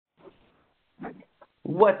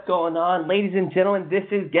What's going on, ladies and gentlemen? This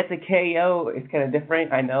is Get the KO. It's kind of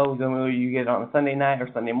different. I know normally you get it on a Sunday night or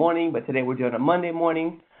Sunday morning, but today we're doing a Monday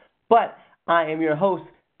morning. But I am your host,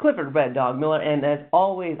 Clifford Red Dog Miller, and as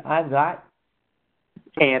always, I've got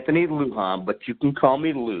Anthony Lujan, but you can call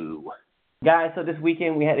me Lou. Guys, so this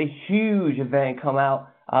weekend we had a huge event come out,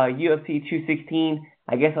 UFC 216,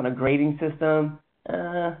 I guess on a grading system.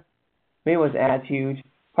 Maybe it was as huge.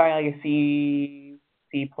 Probably like a C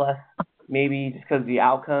plus. Maybe just because of the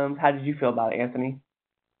outcomes. How did you feel about it, Anthony?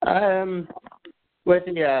 With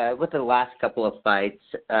the last couple of fights,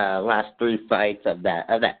 last three fights of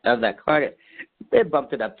that card, it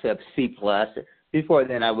bumped it up to a C plus. Before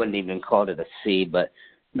then, I wouldn't even call it a C, but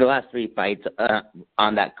the last three fights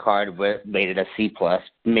on that card made it a C plus.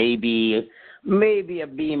 Maybe a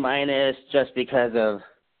B minus, just because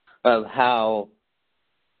of how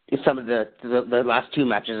some of the last two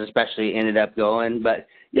matches especially ended up going, but.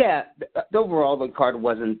 Yeah, overall the card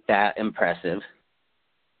wasn't that impressive.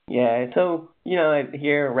 Yeah, so,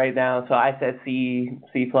 here right now, so I said C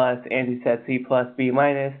plus, Andrew said C plus, B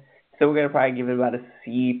minus, so we're going to probably give it about a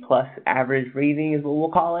C plus average rating is what we'll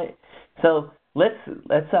call it. So let's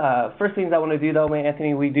first things I want to do though, man,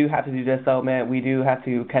 Anthony, we do have to do this though, man. We do have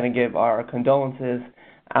to kind of give our condolences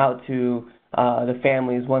out to the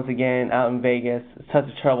families once again out in Vegas. Such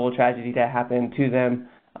a terrible tragedy that happened to them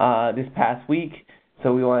this past week.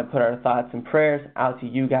 So we want to put our thoughts and prayers out to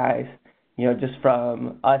you guys, just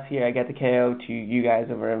from us here at Get the KO to you guys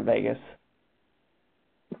over in Vegas.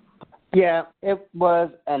 Yeah, it was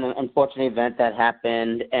an unfortunate event that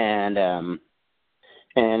happened, and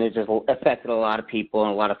it just affected a lot of people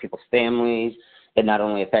and a lot of people's families. It not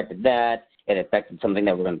only affected that, it affected something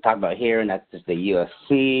that we're going to talk about here, and that's just the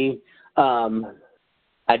UFC.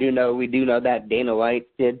 We do know that Dana White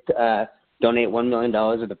did donate $1 million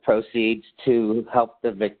of the proceeds to help the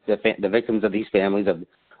victims of these families of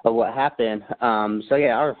what happened.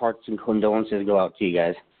 Our hearts and condolences go out to you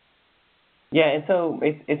guys. Yeah, and so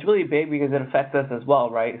it's really big because it affects us as well,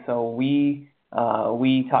 right? So we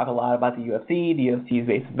talk a lot about the UFC. The UFC is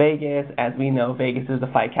based in Vegas. As we know, Vegas is the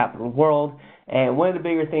fight capital of the world. And one of the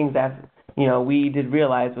bigger things that we did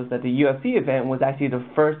realize was that the UFC event was actually the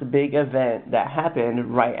first big event that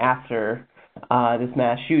happened right after this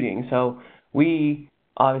mass shooting. So we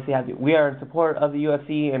obviously we are in support of the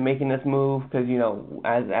UFC and making this move because,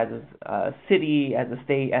 as a city, as a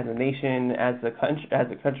state, as a nation, as a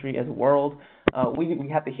country, as a world, we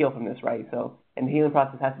have to heal from this, right? So, and the healing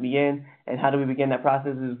process has to begin. And how do we begin that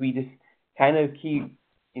process is we just kind of keep,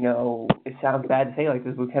 it sounds bad to say like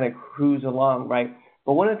this, we kind of cruise along, right?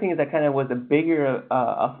 But one of the things that kind of was a bigger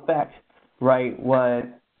effect, right, was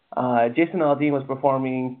Jason Aldean was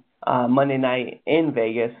performing Monday night in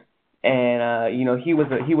Vegas. And he was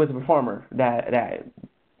a performer that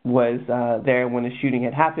was there when the shooting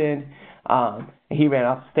had happened. He ran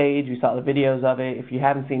off the stage. We saw the videos of it. If you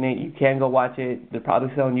haven't seen it, you can go watch it. They're probably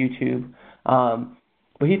still on YouTube.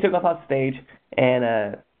 But he took off stage,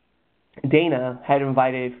 and Dana had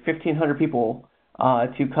invited 1,500 people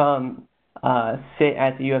to come sit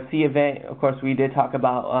at the UFC event. Of course, we did talk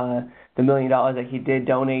about the $1 million that he did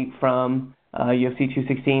donate from UFC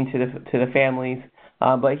 216 to the families.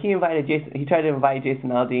 But he tried to invite Jason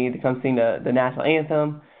Aldean to come sing the national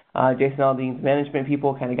anthem. Jason Aldean's management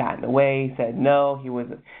people kind of got in the way, said no. He was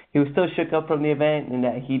still shook up from the event and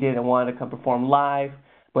that he didn't want to come perform live.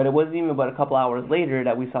 But it wasn't even but a couple hours later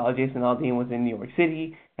that we saw Jason Aldean was in New York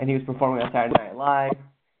City and he was performing on Saturday Night Live.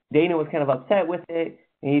 Dana was kind of upset with it,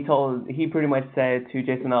 and he pretty much said to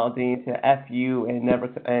Jason Aldean to F you and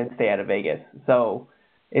stay out of Vegas. So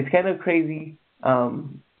it's kind of crazy.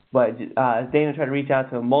 But Dana tried to reach out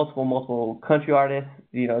to multiple country artists,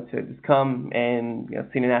 to just come and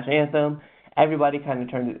sing the national anthem. Everybody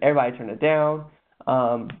turned it down.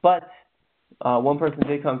 But one person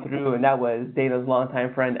did come through, and that was Dana's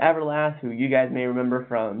longtime friend Everlast, who you guys may remember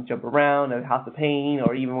from Jump Around and House of Pain,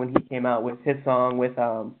 or even when he came out with his song with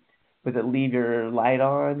it Leave Your Light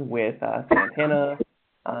On with Santana.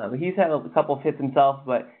 He's had a couple of hits himself,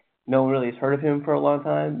 but no one really has heard of him for a long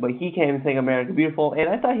time, but he came and sang America Beautiful, and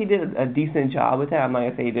I thought he did a decent job with that. I'm not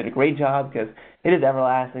going to say he did a great job because it is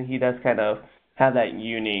Everlast, and he does kind of have that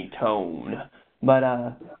unique tone. But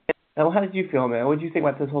how did you feel, man? What did you think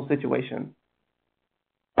about this whole situation?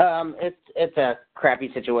 It's a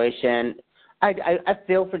crappy situation. I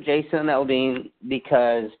feel for Jason Aldean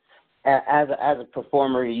because as a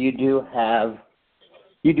performer, you do have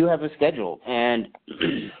a schedule, and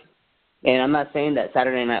I'm not saying that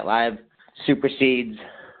Saturday Night Live supersedes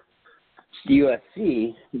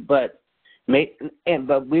UFC, but we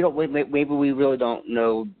really don't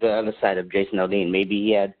know the other side of Jason Aldean. Maybe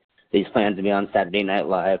he had these plans to be on Saturday Night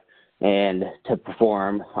Live and to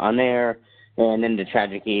perform on there, and then the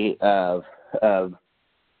tragedy of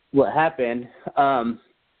what happened.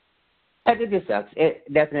 I think it sucks. It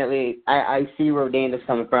definitely. I see where Dana's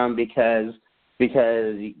coming from because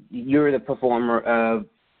you're the performer of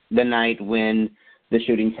the night when the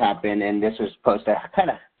shootings happened, and this was supposed to kind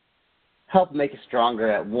of help make it stronger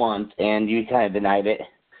at once, and you kind of denied it.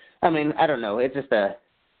 I mean, I don't know. It's just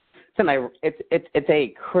it's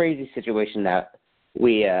a crazy situation that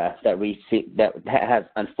we see that has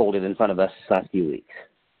unfolded in front of us the last few weeks.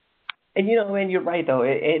 And man, you're right though.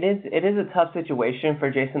 It is a tough situation for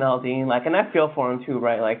Jason Aldean. Like, and I feel for him too,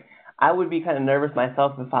 right? Like, I would be kind of nervous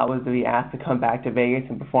myself if I was to be asked to come back to Vegas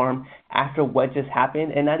and perform after what just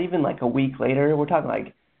happened, and not even like a week later. We're talking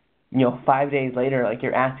like, 5 days later. Like,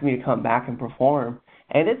 you're asking me to come back and perform,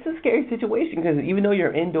 and it's a scary situation because even though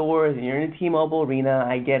you're indoors and you're in a T-Mobile Arena,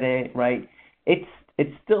 I get it, right? It's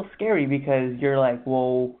still scary because you're like,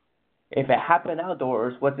 well, if it happened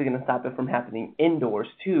outdoors, what's it going to stop it from happening indoors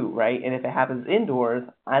too, right? And if it happens indoors,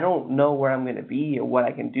 I don't know where I'm going to be or what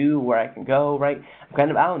I can do, where I can go, right? I'm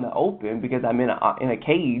kind of out in the open because I'm in a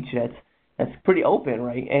cage that's pretty open,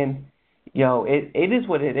 right? And it is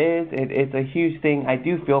what it is. It's a huge thing. I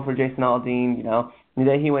do feel for Jason Aldean. The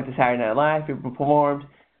day he went to Saturday Night Live, he performed.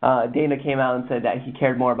 Dana came out and said that he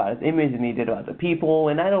cared more about his image than he did about the people,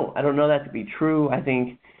 and I don't know that to be true. I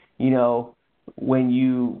think when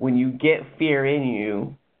you get fear in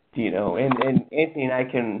you, and Anthony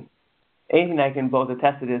and I can both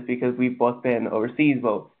attest to this because we've both been overseas.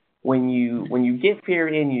 But when you get fear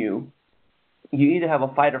in you, you either have a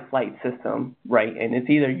fight or flight system, right? And it's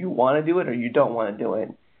either you want to do it or you don't want to do it.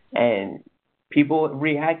 And people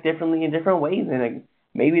react differently in different ways. And like,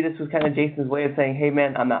 maybe this was kind of Jason's way of saying, hey,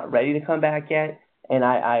 man, I'm not ready to come back yet. And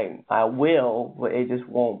I will, but it just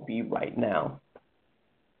won't be right now.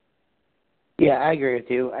 Yeah, I agree with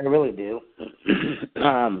you. I really do.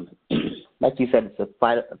 Like you said, it's a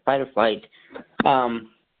fight or flight.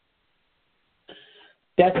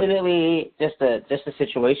 Definitely just a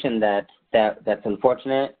situation that's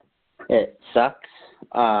unfortunate. It sucks.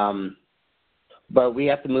 But we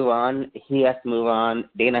have to move on. He has to move on.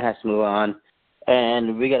 Dana has to move on,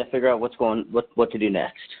 and we got to figure out what to do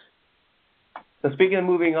next. So speaking of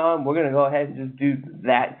moving on, we're going to go ahead and just do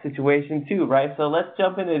that situation too, right? So let's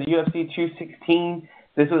jump into the UFC 216.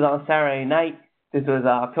 This was on Saturday night. This was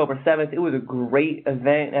October 7th. It was a great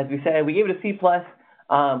event. As we said, we gave it a C+,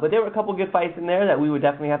 but there were a couple good fights in there that we would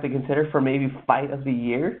definitely have to consider for maybe Fight of the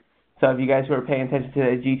Year. So if you guys who are paying attention to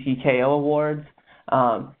the GTKO Awards,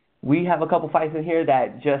 we have a couple fights in here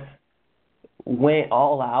that just went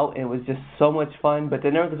all out, and it was just so much fun. But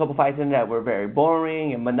then there was a couple fights in that were very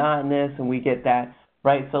boring and monotonous, and we get that,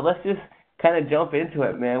 right? So let's just kind of jump into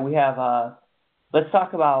it, man. We have let's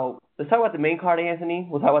talk about the main card, Anthony.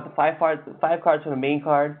 We'll talk about the five cards from the main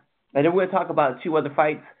card, and then we're gonna talk about two other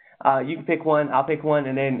fights. You can pick one, I'll pick one,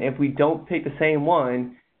 and then if we don't pick the same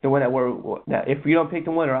one, the one if you don't pick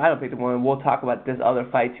the one or I don't pick the one, we'll talk about this other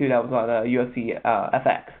fight too that was on UFC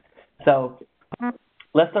FX. So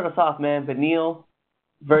let's start us off, man. Beneil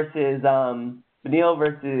versus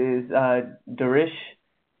Dariush.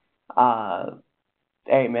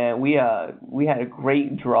 Hey, man, we had a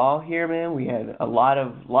great draw here, man. We had a lot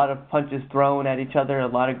of punches thrown at each other, a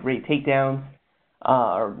lot of great takedowns,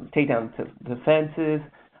 or takedown defenses.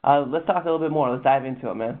 Let's talk a little bit more. Let's dive into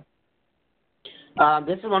it, man.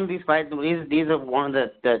 This is one of these fights. These are one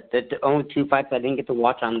of the only two fights I didn't get to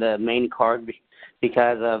watch on the main card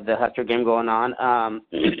because of the Husker game going on.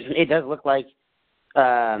 It does look like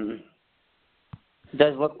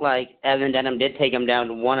Evan Denham did take him down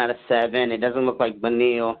to 1 out of 7. It doesn't look like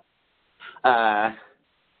Beneil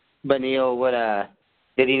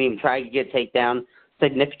didn't even try to get takedown.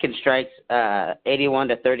 Significant strikes, 81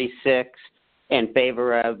 to 36 in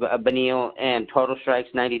favor of Beneil, and total strikes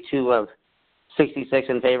 92 of 66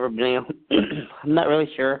 in favor of Beneil. I'm not really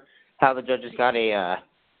sure how the judges got a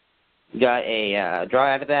draw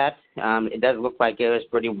out of that. It does look like it was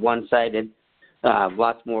pretty one-sided.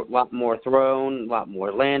 Lot more thrown, lot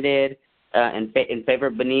more landed. In favor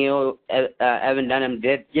of Beneil, Evan Dunham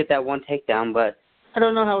did get that one takedown, but I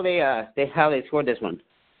don't know how they scored this one.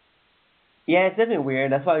 Yeah, it's definitely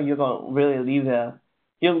weird. That's why you're gonna really leave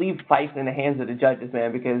fights in the hands of the judges,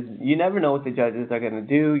 man, because you never know what the judges are gonna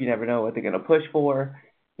do. You never know what they're gonna push for.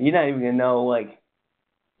 You're not even gonna know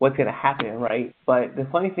what's gonna happen, right? But the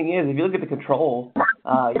funny thing is, if you look at the control,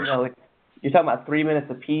 you're talking about 3 minutes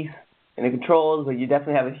apiece. And the controls, but you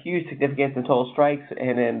definitely have a huge significance in total strikes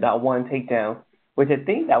and then that one takedown, which I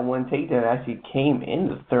think that one takedown actually came in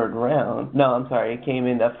the third round. No, I'm sorry, it came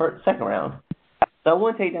in the second round. So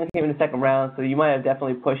one takedown came in the second round, so you might have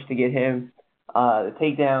definitely pushed to get him the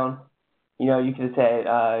takedown. You know, you could have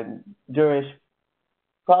said Durish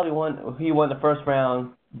probably won the first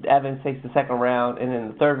round, Evans takes the second round, and then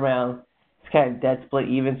the third round it's kind of dead split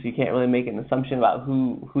even, so you can't really make an assumption about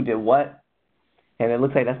who did what. And it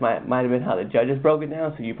looks like that might have been how the judges broke it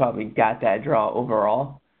down, so you probably got that draw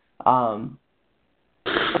overall.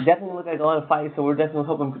 Definitely look like a lot of fights, so we're definitely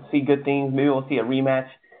hoping to see good things. Maybe we'll see a rematch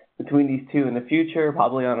between these two in the future,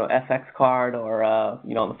 probably on an FX card or on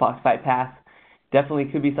the Fox Fight Pass. Definitely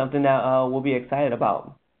could be something that we'll be excited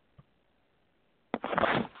about.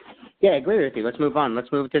 Yeah, I agree with you. Let's move on.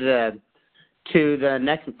 Let's move to the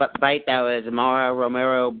next fight. That was Mara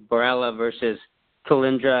Romero Borella versus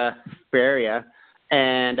Kalindra Ferreira.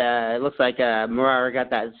 And it looks like Morara got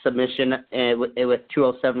that submission with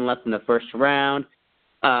 2:07 left in the first round.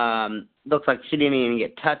 Looks like she didn't even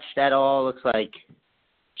get touched at all. Looks like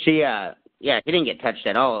she didn't get touched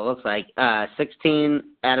at all. It looks like 16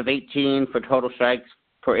 out of 18 for total strikes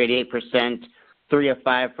for 88%, 3 of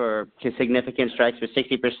 5 for significant strikes for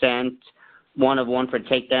 60%, 1 of 1 for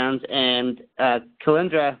takedowns, and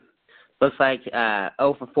Kalindra looks like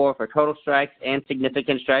 0 for 4 for total strikes and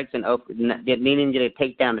significant strikes, and needing to get a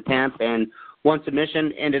takedown attempt and 1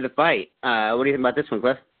 submission into the fight. What do you think about this one,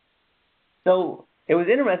 Cliff? So it was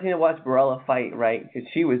interesting to watch Borella fight, right? Because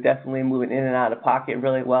she was definitely moving in and out of the pocket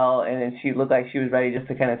really well, and then she looked like she was ready just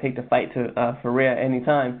to kind of take the fight to Ferreira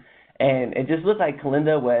anytime. And it just looked like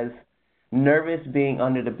Kalindra was nervous being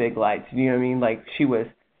under the big lights. You know what I mean? Like she was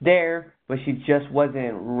there, but she just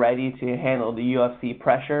wasn't ready to handle the UFC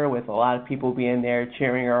pressure with a lot of people being there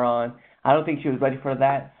cheering her on. I don't think she was ready for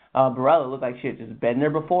that. Borella looked like she had just been there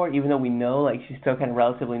before, even though we know like she's still kind of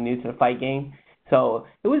relatively new to the fight game. So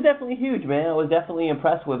it was definitely huge, man. I was definitely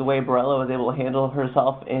impressed with the way Borella was able to handle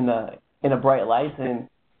herself in a bright light, and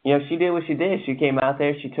she did what she did. She came out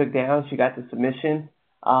there, she took down, she got the submission,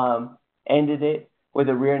 ended it with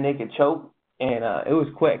a rear naked choke, and it was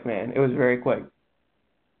quick, man. It was very quick.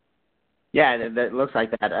 Yeah, that looks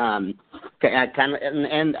like that. Kind of,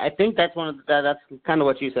 and I think that's that's kind of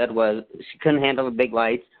what you said was she couldn't handle the big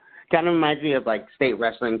lights. Kind of reminds me of like state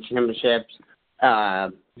wrestling championships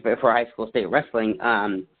for high school state wrestling.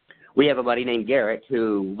 We have a buddy named Garrett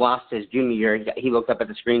who lost his junior year. He looked up at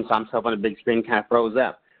the screen, saw himself on a big screen, kind of froze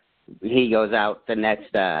up. He goes out the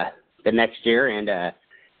next year and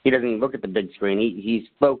he doesn't even look at the big screen. He's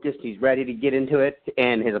focused. He's ready to get into it,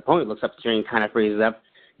 and his opponent looks up the screen, kind of freezes up.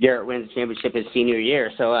 Garrett wins the championship his senior year.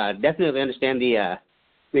 So definitely understand the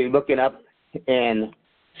looking up and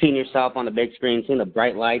seeing yourself on the big screen, seeing the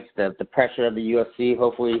bright lights, the pressure of the UFC.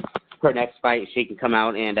 Hopefully, her next fight, she can come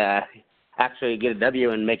out and actually get a W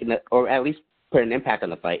and or at least put an impact on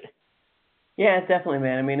the fight. Yeah, definitely,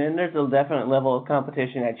 man. I mean, and there's a definite level of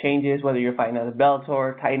competition that changes, whether you're fighting at the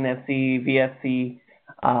Bellator, Titan FC, VFC,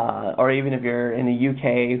 or even if you're in the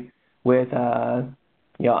UK with the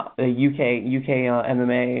UK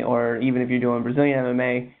MMA, or even if you're doing Brazilian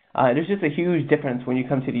MMA, there's just a huge difference when you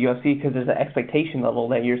come to the UFC because there's an expectation level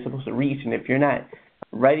that you're supposed to reach, and if you're not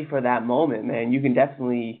ready for that moment, man, you can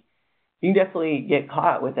definitely get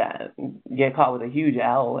caught with that, get caught with a huge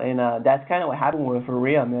L, and that's kind of what happened with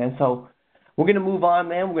Ferreira, man. So we're going to move on,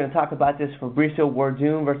 man. We're going to talk about this Fabricio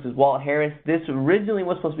Werdum versus Walt Harris. This originally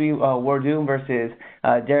was supposed to be Werdum versus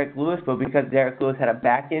Derek Lewis, but because Derek Lewis had a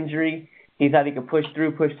back injury, he thought he could push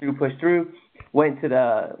through. Went to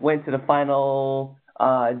the final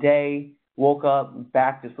day, woke up,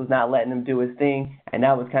 back just was not letting him do his thing, and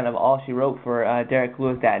that was kind of all she wrote for Derek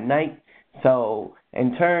Lewis that night. So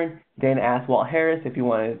in turn, Dana asked Walt Harris if he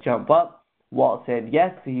wanted to jump up. Walt said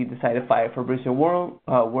yes. He decided to fight Fabricio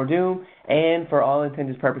Werdum, and for all intents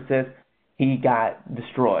and purposes, he got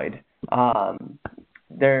destroyed.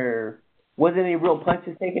 There wasn't any real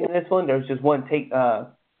punches taken in this one. There was just one take.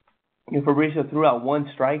 Fabricio threw out one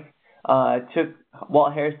strike, took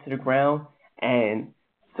Walt Harris to the ground, and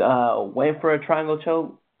went for a triangle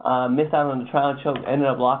choke. Missed out on the triangle choke, ended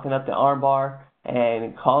up locking up the armbar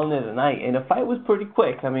and calling it a night. And the fight was pretty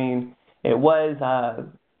quick. I mean, it was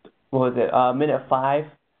minute 5,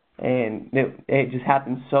 and it just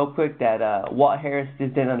happened so quick that Walt Harris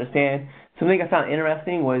just didn't understand. Something I found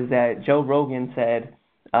interesting was that Joe Rogan said,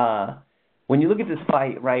 when you look at this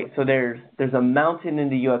fight, right, so there's a mountain in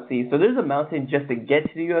the UFC. So there's a mountain just to get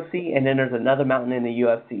to the UFC, and then there's another mountain in the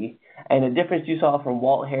UFC. And the difference you saw from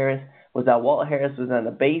Walt Harris was that Walt Harris was on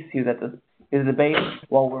the base. He was at the base,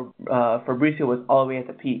 while Fabricio was all the way at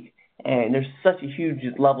the peak. And there's such a huge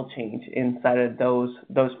level change inside of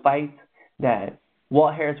those fights that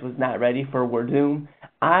Walt Harris was not ready for Werdum.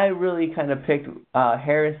 I really kind of picked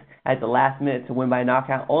Harris at the last minute to win by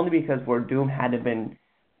knockout, only because Werdum hadn't been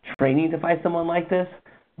training to fight someone like this.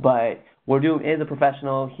 But Werdum is a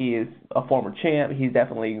professional. He is a former champ. He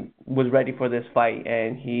definitely was ready for this fight,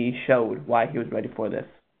 and he showed why he was ready for this.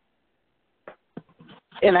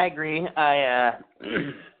 And I agree.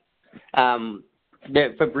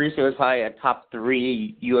 Fabricio is probably a top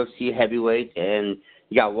 3 UFC heavyweight, and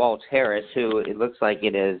you got Walt Harris, who it looks like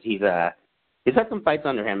it is. He's had some fights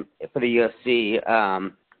under him for the UFC.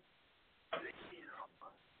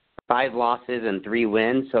 5 losses and 3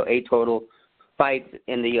 wins, so 8 total fights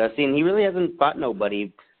in the UFC, and he really hasn't fought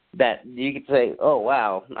nobody that you could say, oh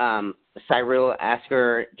wow, Cyril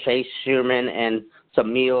Asker, Chase Sherman, and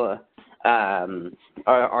Samil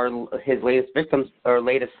are his latest victims or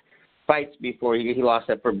latest fights before he lost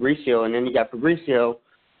at Fabricio, and then you got Fabricio,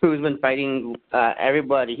 who's been fighting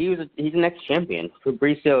everybody. He's an ex-champion.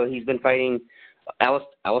 Fabricio, he's been fighting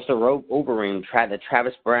Alistair Overeem,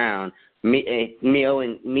 Travis Brown, Stipe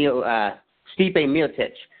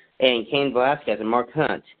Miocic, and Cain Velasquez and Mark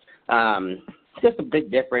Hunt. Just a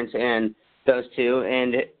big difference in those two.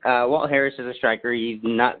 And Walt Harris is a striker. He's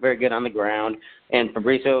not very good on the ground. And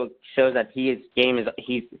Fabricio shows that his game is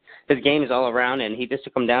all around, and he just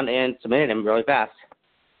took him down and submitted him really fast.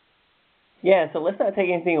 Yeah, so let's not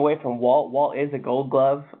take anything away from Walt. Walt is a Gold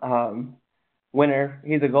Glove winner.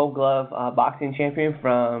 He's a Gold Glove boxing champion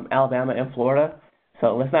from Alabama and Florida.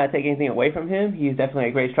 So let's not take anything away from him. He's definitely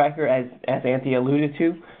a great striker, as Anthony alluded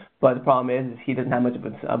to. But the problem is he doesn't have much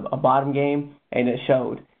of a bottom game, and it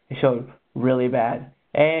showed. It showed really bad.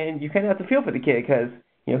 And you kind of have to feel for the kid because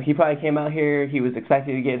he probably came out here. He was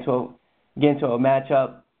expected to get into a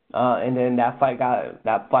matchup, and then that fight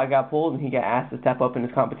got pulled, and he got asked to step up in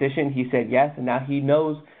his competition. He said yes, and now he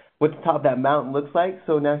knows what the top of that mountain looks like.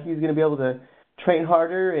 So now he's going to be able to train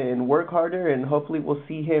harder and work harder, and hopefully we'll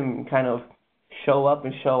see him kind of show up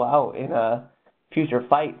and show out in future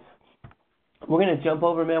fights. We're going to jump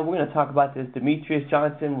over, man. We're going to talk about this Demetrious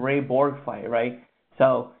Johnson-Ray Borg fight, right?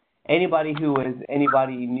 So anybody knew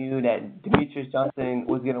that Demetrious Johnson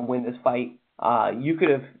was going to win this fight. You could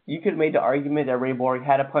have made the argument that Ray Borg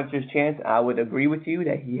had a puncher's chance. I would agree with you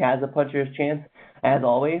that he has a puncher's chance, as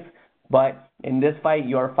always. But in this fight,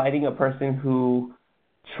 you are fighting a person who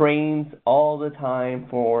trains all the time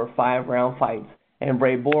for 5-round fights. And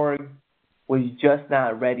Ray Borg was just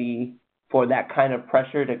not ready for that kind of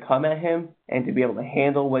pressure to come at him and to be able to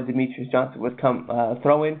handle what Demetrious Johnson was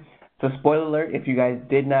throwing. So spoiler alert, if you guys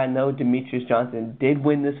did not know, Demetrious Johnson did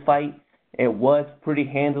win this fight. It was pretty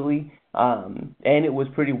handily, and it was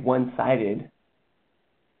pretty one-sided.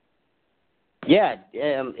 Yeah,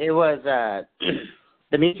 it was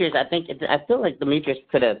Demetrious. I feel like Demetrious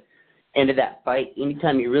could have ended that fight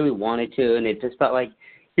anytime he really wanted to, and it just felt like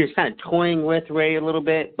he was kind of toying with Ray a little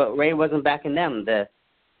bit, but Ray wasn't backing them.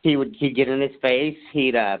 He'd get in his face.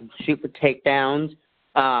 He'd shoot for takedowns.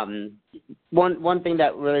 One thing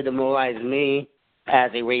that really demoralized me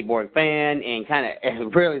as a Ray Borg fan and kind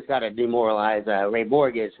of really started to demoralize Ray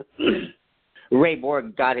Borg is Ray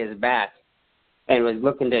Borg got his back and was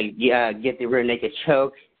looking to get the rear naked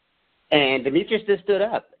choke, and Demetrious just stood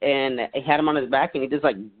up and he had him on his back and he just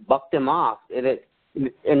like bucked him off and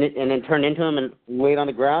then turned into him and laid on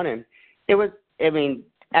the ground, and it was, I mean,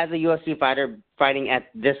 as a UFC fighter fighting at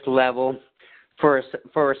this level, for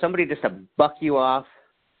somebody just to buck you off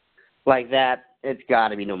like that, it's got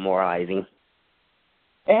to be demoralizing.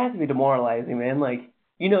 It has to be demoralizing, man. Like,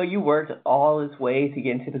 you worked all this way to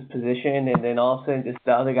get into this position, and then all of a sudden just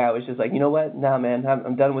the other guy was just like, you know what? Nah, man,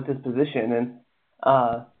 I'm done with this position.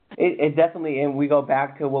 And it definitely, and we go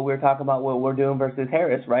back to what we were talking about, what we're doing versus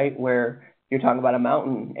Harris, right, where you're talking about a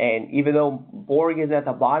mountain. And even though Borg is at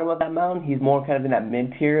the bottom of that mountain, he's more kind of in that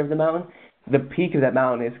mid-tier of the mountain. The peak of that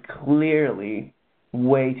mountain is clearly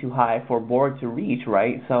way too high for Borg to reach,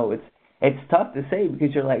 right? So it's tough to say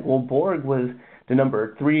because you're like, well, Borg was the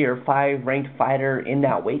number 3 or 5 ranked fighter in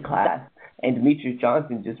that weight class, and Demetrious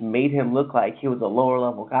Johnson just made him look like he was a lower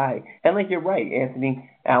level guy. And like, you're right, Anthony,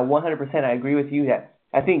 100% I agree with you that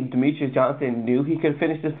I think Demetrious Johnson knew he could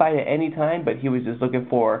finish this fight at any time, but he was just looking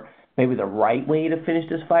for maybe the right way to finish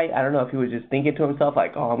this fight. I don't know if he was just thinking to himself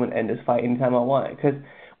like, oh, I'm going to end this fight anytime I want. Because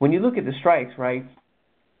when you look at the strikes, right,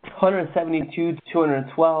 172 to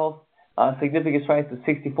 212, significant strikes of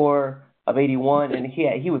 64 of 81, and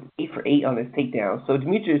he was 8 for 8 on his takedown. So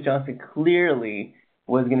Demetrious Johnson clearly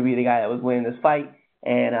was going to be the guy that was winning this fight.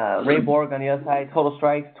 And Ray Borg on the other side, total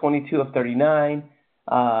strikes 22 of 39,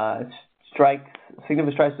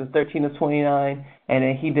 significant strikes was 13 of 29, and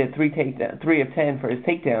then he did 3 of 10 for his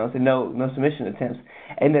takedowns and no submission attempts.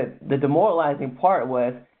 And the demoralizing part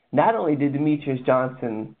was not only did Demetrious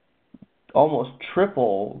Johnson almost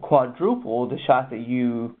triple, quadruple the shots that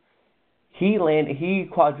he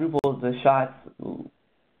quadrupled the shots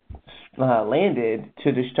landed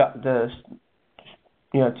to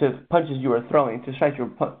to punches you were throwing, to strikes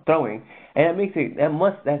you were throwing, and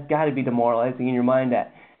that's got to be demoralizing in your mind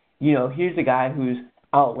that, here's a guy who's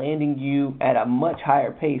outlanding you at a much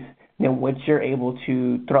higher pace than what you're able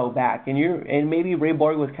to throw back, and maybe Ray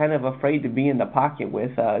Borg was kind of afraid to be in the pocket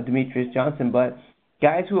with Demetrious Johnson, but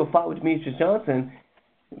guys who have fought with Demetrious Johnson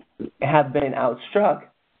have been outstruck,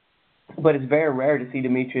 but it's very rare to see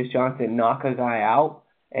Demetrious Johnson knock a guy out,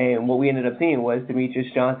 and what we ended up seeing was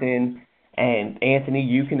Demetrious Johnson. And Anthony,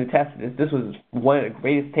 you can attest to this. This was one of the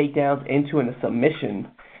greatest takedowns into a submission,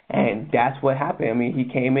 and that's what happened. I mean, he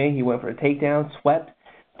came in, he went for a takedown, swept,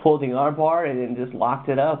 pulled the armbar, and then just locked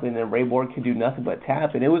it up, and then Ray Borg could do nothing but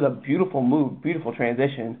tap. And it was a beautiful move, beautiful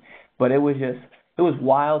transition, but it was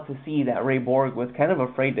wild to see that Ray Borg was kind of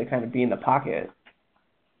afraid to kind of be in the pocket.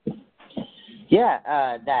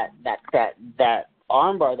 Yeah, that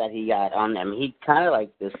armbar that he got on him, he kind of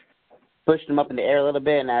like this. Pushed him up in the air a little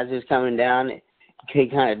bit, and as he was coming down, he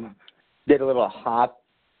kind of did a little hop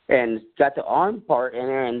and got the arm part in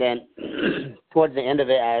there, and then towards the end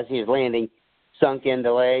of it, as he was landing, sunk in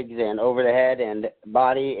the legs and over the head and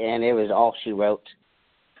body, and it was all she wrote.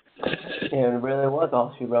 Yeah, it really was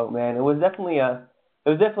all she wrote, man. It was definitely a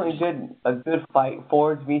good fight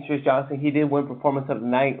for Demetrious Johnson. He did win Performance of the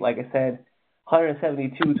Night, like I said,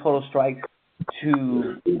 172 total strikes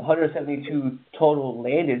to 172 total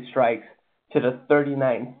landed strikes to the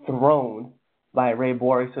 39 thrown by Ray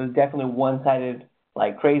Borg. So it's definitely one-sided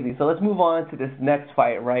like crazy. So let's move on to this next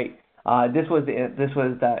fight, right? This was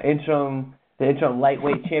the interim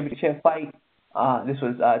lightweight championship fight. This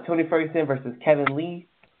was Tony Ferguson versus Kevin Lee.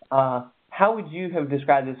 How would you have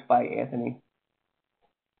described this fight, Anthony?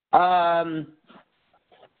 I'm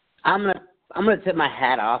gonna tip my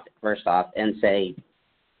hat off first off and say,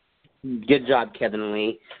 good job, Kevin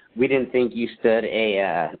Lee. We didn't think you stood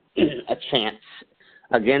a chance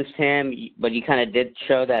against him, but you kind of did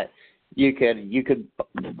show that you could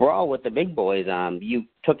brawl with the big boys. You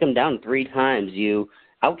took him down 3 times. You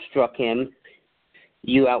outstruck him.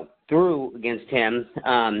 You outthrew against him.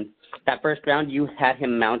 That first round, you had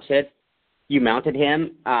him mounted. You mounted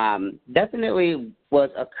him. Definitely was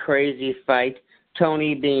a crazy fight.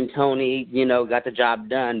 Tony being Tony, got the job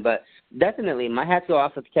done. But definitely, my hats go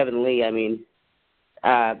off with Kevin Lee. I mean,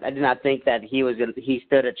 I did not think that he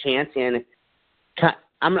stood a chance. And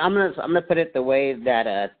I'm gonna put it the way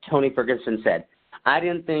that Tony Ferguson said. I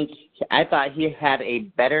thought he had a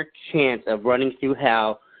better chance of running through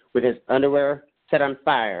hell with his underwear set on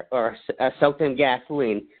fire or soaked in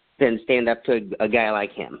gasoline than stand up to a guy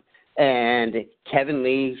like him. And Kevin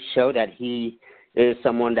Lee showed that he is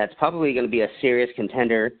someone that's probably going to be a serious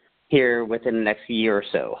contender here within the next year or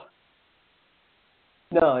so.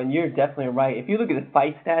 No, and you're definitely right. If you look at the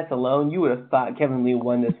fight stats alone, you would have thought Kevin Lee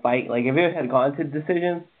won this fight. Like, if it had gone to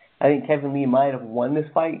decisions, I think Kevin Lee might have won this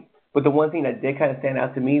fight. But the one thing that did kind of stand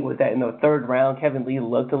out to me was that in the third round, Kevin Lee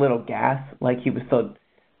looked a little gassed, like he was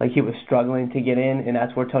struggling to get in, and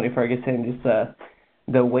that's where Tony Ferguson, just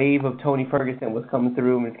the wave of Tony Ferguson was coming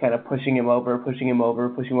through and was kind of pushing him over,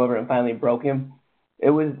 and finally broke him. It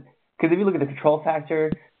was, because if you look at the control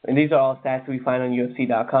factor, and these are all stats we find on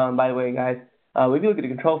UFC.com, by the way, guys, if you look at the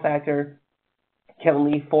control factor,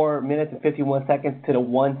 Kevin Lee, 4 minutes and 51 seconds to the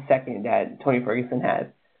 1 second that Tony Ferguson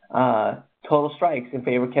had. Total strikes in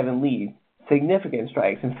favor of Kevin Lee. Significant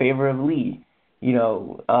strikes in favor of Lee.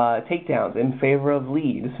 Takedowns in favor of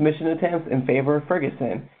Lee. The submission attempts in favor of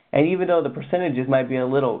Ferguson. And even though the percentages might be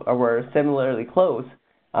were similarly close,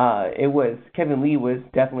 Kevin Lee was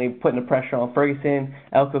definitely putting the pressure on Ferguson.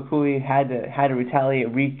 El Cucuy had to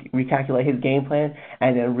retaliate, recalculate his game plan,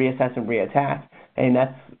 and then reassess and reattack. And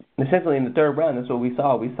that's essentially in the third round. That's what we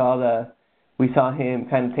saw. We saw him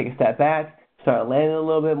kind of take a step back, start landing a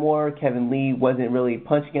little bit more. Kevin Lee wasn't really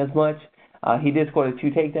punching as much. He did score the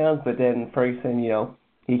 2 takedowns, but then Ferguson,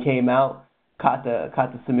 he came out, caught the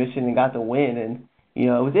submission and got the win. And it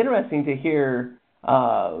was interesting to hear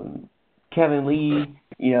Kevin Lee.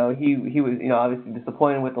 He was obviously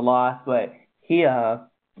disappointed with the loss, but he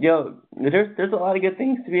there's a lot of good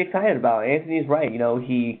things to be excited about. Anthony's right.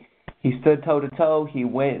 He stood toe to toe. He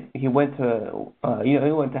went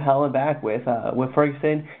to hell and back with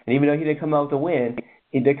Ferguson, and even though he didn't come out with a win,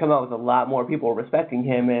 he did come out with a lot more people respecting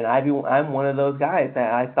him. And I'm one of those guys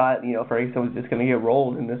that I thought Ferguson was just going to get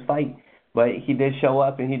rolled in this fight, but he did show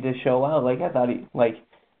up and he did show out. Like I thought like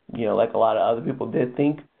a lot of other people did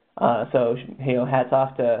think. So hats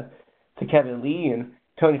off to Kevin Lee. And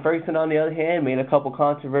Tony Ferguson, on the other hand, made a couple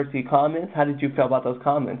controversy comments. How did you feel about those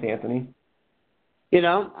comments, Anthony?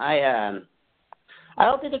 I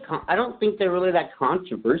don't think they're really that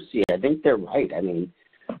controversial. I think they're right.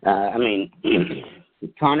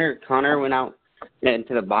 Conor went out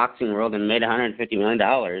into the boxing world and made $150 million,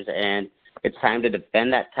 and it's time to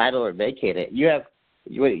defend that title or vacate it. You're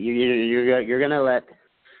gonna let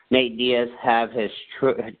Nate Diaz have his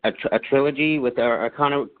a trilogy with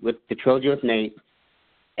Conor, with the trilogy with Nate,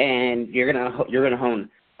 and you're gonna hone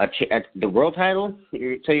the world title.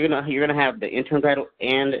 So you're gonna have the interim title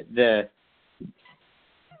and the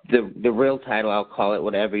real title. I'll call it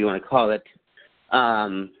whatever you want to call it.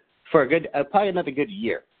 For a good probably another good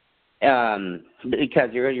year. Because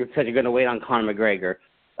you're going to wait on Conor McGregor.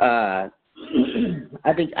 I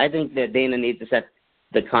think that Dana needs to set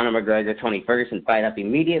the Conor McGregor-Tony Ferguson fight up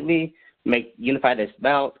immediately, unify this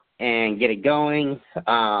belt, and get it going.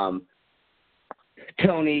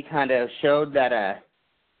 Tony kind of showed that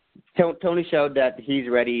Tony showed that he's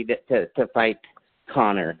ready to fight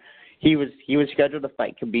Conor. He was scheduled to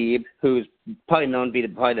fight Khabib, who's probably known to be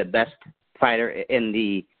probably the best fighter in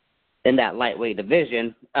that lightweight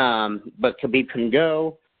division, but Khabib couldn't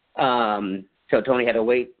go, so Tony had to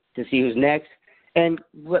wait to see who's next. And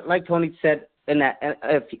like Tony said in that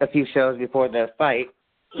a few shows before the fight,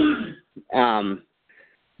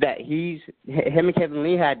 that him and Kevin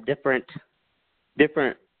Lee had different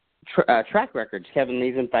track records. Kevin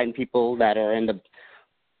Lee's been fighting people that are in the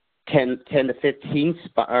 10 to 15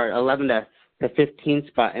 spot, or 11 to 15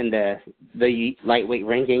 spot in the lightweight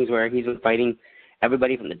rankings, where he's been fighting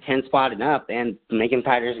everybody from the 10 spot and up, and making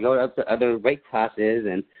fighters go up to other weight classes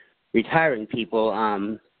and retiring people.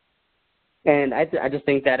 And I just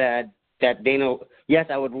think that Dana, yes,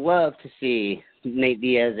 I would love to see Nate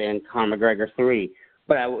Diaz and Conor McGregor 3,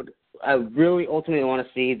 but I really ultimately want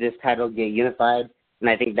to see this title get unified, and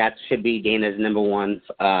I think that should be Dana's number one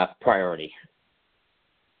priority.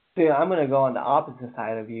 So yeah, I'm going to go on the opposite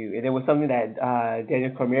side of you. And it was something that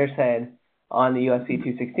Daniel Cormier said on the UFC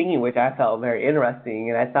 216, which I felt very interesting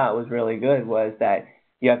and I thought was really good, was that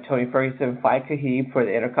you have Tony Ferguson fight Khabib for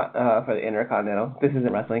the Intercontinental. This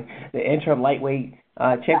isn't wrestling. The interim lightweight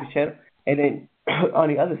championship. And then on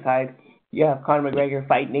the other side, you have Conor McGregor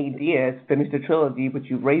fight Nate Diaz, finish the trilogy, but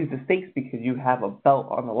you raise the stakes because you have a belt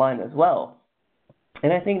on the line as well.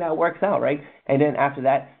 And I think that works out, right? And then after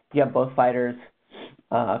that, you have both fighters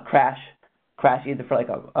crash either for like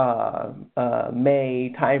a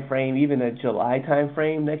May time frame, even a July time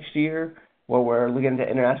frame next year, where we're looking at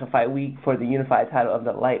International Fight Week for the unified title of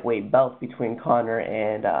the lightweight belts between Conor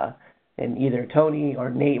and either Tony or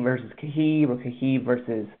Nate versus Khabib, or Khabib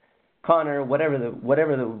versus Conor, whatever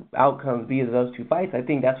the outcomes be of those two fights. I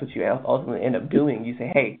think that's what you ultimately end up doing. You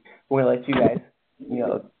say, hey, we're gonna let you guys,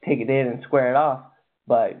 take it in and square it off,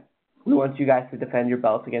 but we want you guys to defend your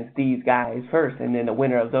belts against these guys first, and then the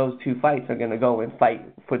winner of those two fights are going to go and fight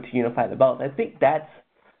to unify the belts. I think that's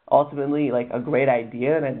ultimately like a great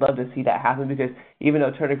idea, and I'd love to see that happen, because even though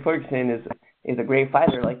Tony Ferguson is a great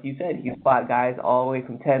fighter, like you said, he's fought guys all the way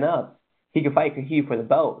from 10 up. He can fight Khabib for the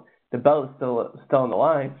belt. The belt is still on the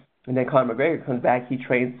line, and then Conor McGregor comes back. He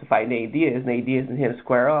trains to fight Nate Diaz. Nate Diaz and him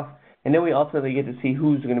square off. And then we ultimately get to see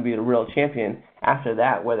who's going to be the real champion after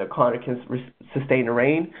that, whether Conor can sustain the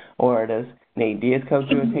reign, or does Nate Diaz come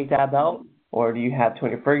through and take that belt, or do you have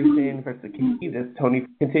Tony Ferguson versus Khabib? Does Tony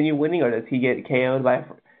continue winning, or does he get KO'd by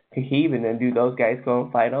Khabib, and then do those guys go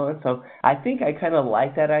and fight on? So I think I kind of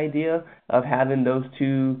like that idea of having those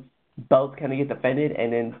two belts kind of get defended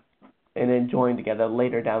and then join together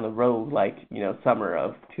later down the road, like summer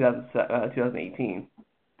of 2018.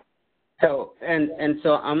 So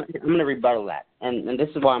so I'm going to rebuttal that, and this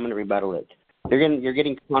is why I'm going to rebuttal it. You're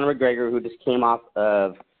getting Conor McGregor, who just came off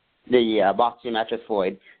of the boxing match with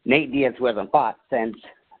Floyd. Nate Diaz, who hasn't fought since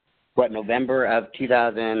November of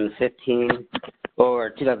 2015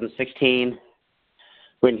 or 2016,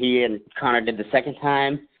 when he and Conor did the second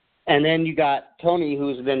time, and then you got Tony,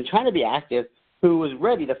 who's been trying to be active, who was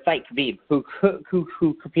ready to fight Khabib, who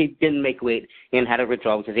Khabib didn't make weight and had a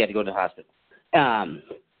withdrawal because he had to go to the hospital.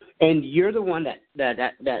 And you're the one that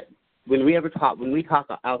when we talk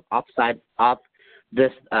off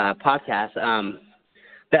this podcast,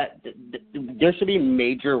 that there should be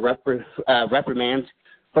major reprimands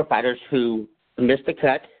for fighters who miss the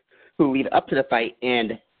cut, who lead up to the fight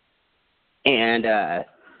and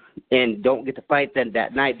don't get to fight then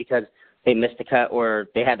that night because they missed the cut or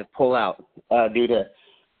they had to pull out due to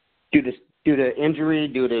injury,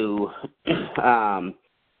 due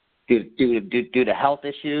to health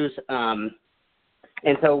issues.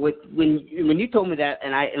 And so when you told me that,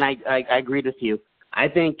 and I agreed with you, I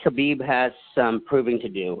think Khabib has some proving to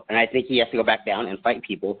do, and I think he has to go back down and fight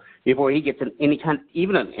people before he gets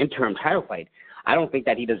even an interim title fight. I don't think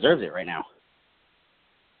that he deserves it right now.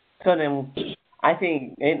 So then, I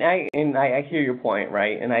think, and I hear your point,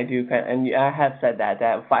 right? And I do, and I have said that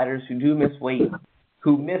fighters who do miss weight,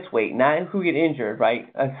 not who get injured, right?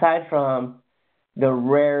 Aside from the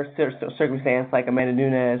rare circumstance like Amanda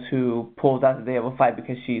Nunes who pulls out the day of a fight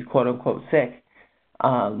because she's quote unquote sick.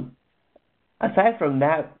 Aside from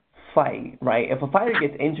that fight, right? If a fighter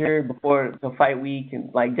gets injured before the fight week,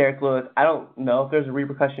 and like Derek Lewis, I don't know if there's a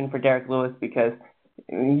repercussion for Derek Lewis because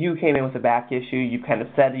you came in with a back issue. You kind of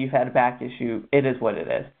said that you've had a back issue. It is what it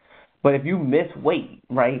is. But if you miss weight,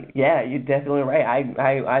 right? Yeah, you're definitely right.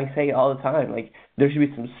 I say it all the time. Like there should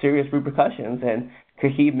be some serious repercussions. And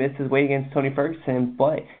Khabib missed his weight against Tony Ferguson,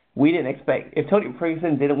 but we didn't expect if Tony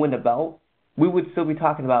Ferguson didn't win the belt, we would still be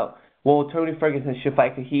talking about, well, Tony Ferguson should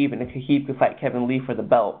fight Khabib, and then Khabib could fight Kevin Lee for the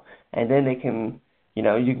belt, and then they can, you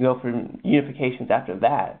can go for unifications after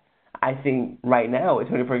that. I think right now with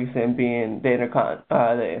Tony Ferguson being the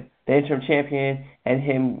interim champion and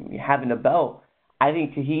him having the belt, I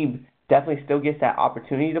think Khabib definitely still gets that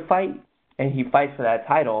opportunity to fight, and he fights for that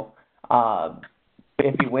title.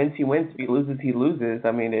 If he wins, he wins. If he loses, he loses.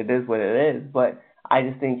 I mean, it is what it is. But I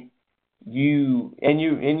just think you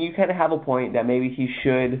kind of have a point that maybe he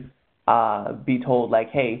should be told, like,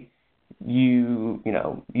 hey, you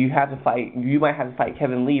have to fight. You might have to fight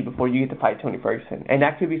Kevin Lee before you get to fight Tony Ferguson, and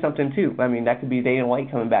that could be something too. I mean, that could be Dana White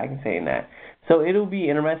coming back and saying that. So it'll be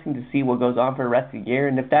interesting to see what goes on for the rest of the year,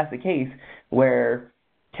 and if that's the case, where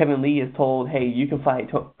Kevin Lee is told, hey, you can fight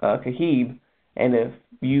Khabib, and if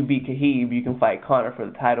you beat Khabib, you can fight Conor for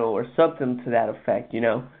the title or something to that effect,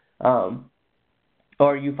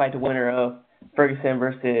 or you fight the winner of Ferguson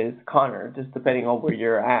versus Conor, just depending on where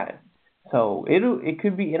you're at. So it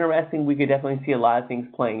could be interesting. We could definitely see a lot of things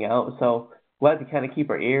playing out. So we'll have to kind of keep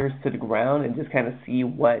our ears to the ground and just kind of see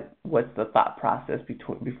what's the thought process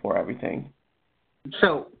before everything.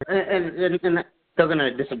 So, and I'm still going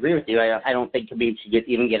to disagree with you. I don't think Khabib should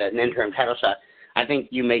even get an interim title shot. I think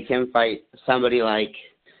you make him fight somebody like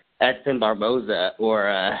Edson Barboza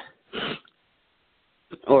or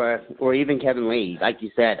even Kevin Lee, like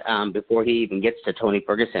you said, before he even gets to Tony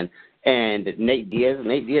Ferguson. And Nate Diaz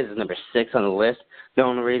is number 6 on the list. The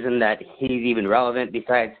only reason that he's even relevant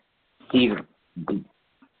besides he's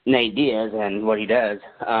Nate Diaz and what he does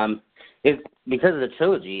is because of the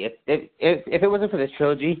trilogy. If it wasn't for this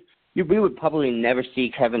trilogy, we would probably never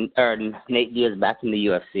see Nate Diaz back in the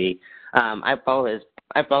UFC. I follow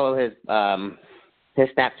his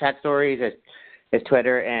Snapchat stories, his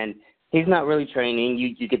Twitter, and he's not really training.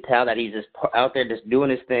 You could tell that he's just out there just doing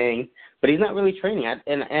his thing, but he's not really training.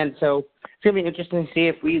 And so it's going to be interesting to see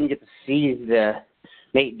if we even get to see the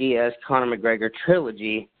Nate Diaz, Conor McGregor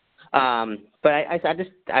trilogy. But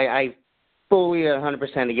I fully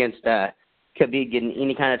 100% against Khabib getting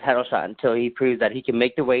any kind of title shot until he proves that he can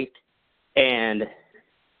make the weight, and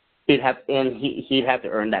he'd have to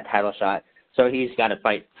earn that title shot. So he's got to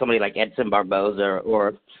fight somebody like Edson Barboza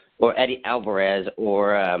or Eddie Alvarez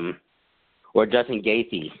or Justin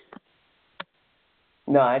Gaethje.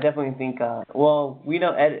 No, I definitely think. We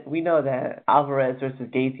know that Alvarez versus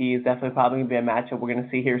Gaethje is definitely probably going to be a matchup we're going to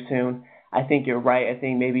see here soon. I think you're right. I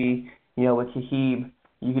think maybe with Khabib,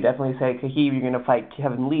 you could definitely say Khabib, you're going to fight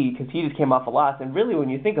Kevin Lee because he just came off a loss. And really, when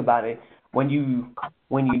you think about it, when you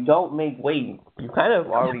don't make weight, you kind of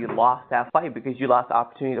already lost that fight because you lost the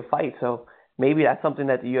opportunity to fight. So maybe that's something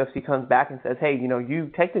that the UFC comes back and says, hey,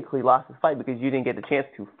 you technically lost this fight because you didn't get the chance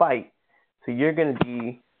to fight. So you're going to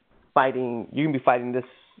be fighting. You're going to be fighting this.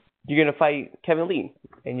 You're going to fight Kevin Lee,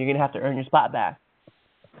 and you're going to have to earn your spot back.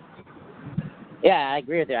 Yeah, I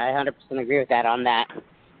agree with you. I 100% agree with that on that.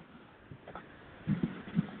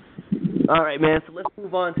 All right, man. So let's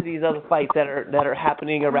move on to these other fights that are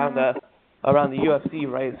happening around the UFC,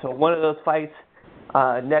 right? So one of those fights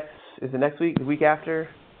next week, the week after.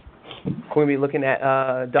 We're going to be looking at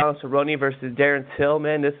Donald Cerrone versus Darren Till.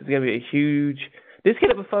 Man, this is going to be a huge. This could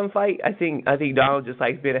have a fun fight. I think Donald just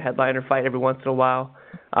likes being a headliner fight every once in a while.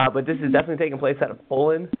 But this is definitely taking place out of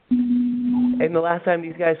Poland. And the last time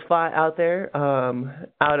these guys fought out there,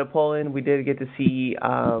 out of Poland, we did get to see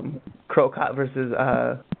Cro Cop versus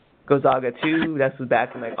Gonzaga 2. That was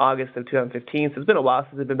back in August of 2015. So it's been a while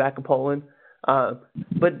since they've been back in Poland.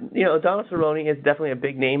 But Donald Cerrone is definitely a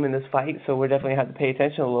big name in this fight, so we're definitely have to pay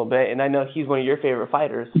attention a little bit. And I know he's one of your favorite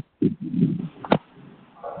fighters.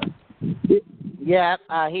 Yeah,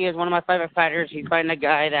 he is one of my favorite fighters. He's fighting a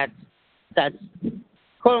guy that's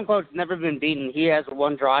quote unquote never been beaten. He has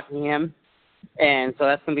one draw to him, and so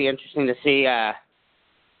that's gonna be interesting to see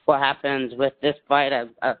what happens with this fight.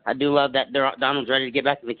 I do love that Donald's ready to get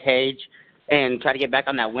back in the cage and try to get back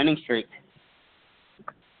on that winning streak.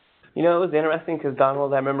 You know, it was interesting because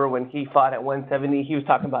Donald, I remember when he fought at 170, he was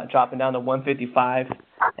talking about dropping down to 155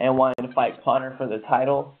 and wanting to fight Conor for the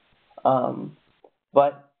title.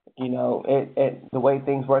 But you know, the way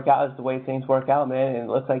things work out is the way things work out, man. And it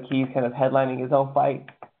looks like he's kind of headlining his own fight.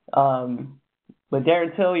 But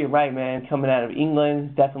Darren Till, you're right, man. Coming out of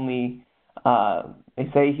England, definitely. They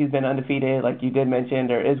say he's been undefeated, like you did mention.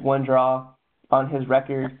 There is one draw on his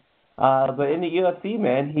record. But in the UFC,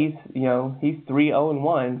 man, he's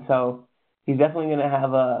 3-0-1, so he's definitely going to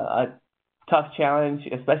have a tough challenge,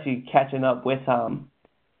 especially catching up with Donald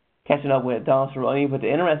Cerrone. But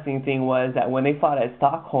the interesting thing was that when they fought at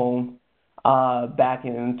Stockholm back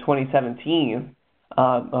in 2017,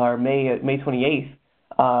 or May 28th,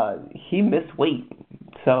 he missed weight.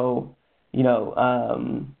 So,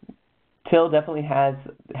 Till definitely has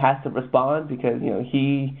to respond because,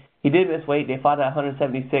 he did miss weight. They fought at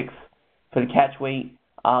 176 for the catch weight.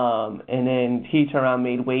 And then he turned around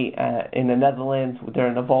and made weight in the Netherlands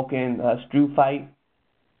during the Volkan Struve fight.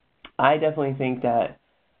 I definitely think that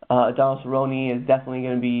Donald Cerrone is definitely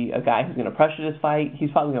going to be a guy who's going to pressure this fight.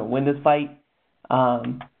 He's probably going to win this fight.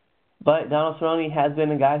 But Donald Cerrone has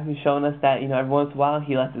been a guy who's shown us that, every once in a while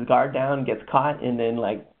he lets his guard down, gets caught, and then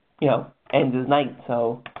ends his night.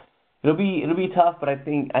 So it'll be tough, but I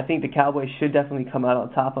think the Cowboys should definitely come out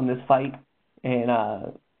on top on this fight, and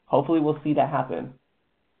hopefully we'll see that happen.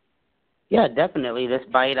 Yeah, definitely. This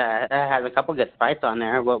fight has a couple good fights on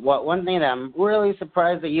there. But one thing that I'm really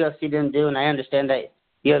surprised that UFC didn't do, and I understand that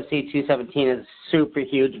UFC 217 is super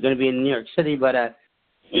huge, going to be in New York City, but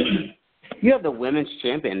you have the women's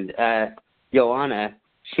champion, Joanna.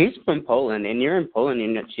 She's from Poland, and you're in Poland,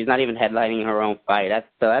 and she's not even headlining her own fight.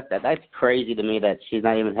 That's crazy to me that she's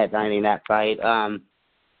not even headlining that fight,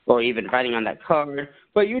 or even fighting on that card.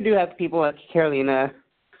 But you do have people like Karolina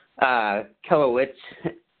Kowalkiewicz.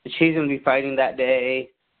 She's going to be fighting that day.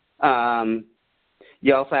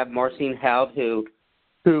 You also have Marcin Held, who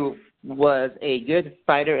was a good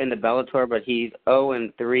fighter in the Bellator, but he's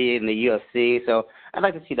 0-3 in the UFC. So I'd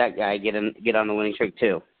like to see that guy get on the winning streak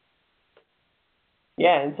too.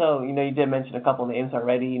 Yeah, and so, you did mention a couple names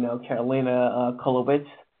already, Karolina Kowalkiewicz,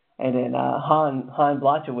 and then Han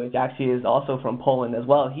Blachowicz actually is also from Poland as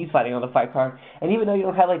well. He's fighting on the fight card. And even though you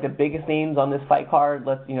don't have, the biggest names on this fight card,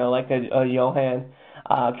 like a Johan,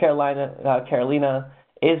 Karolina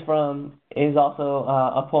is also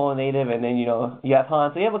a Poland native, and then, you have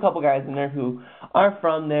Han. So you have a couple guys in there who aren't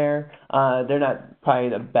from there. They're not probably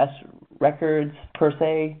the best records, per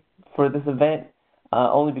se, for this event,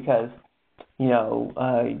 only because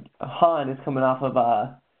Han is coming off of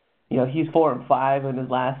he's 4-5 in his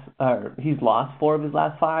last, or he's lost 4 of his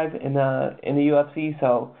last 5 in the UFC.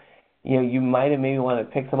 So you might have maybe want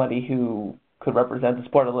to pick somebody who could represent the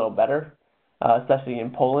sport a little better, especially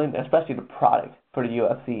in Poland, especially the product for the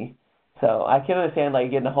UFC. So I can understand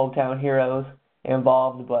getting the hometown heroes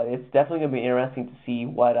involved, but it's definitely going to be interesting to see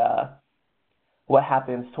what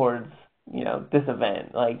happens towards this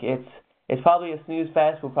event. It's probably a snooze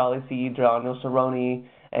fest. We'll probably see Donald Cerrone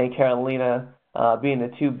and Karolina being the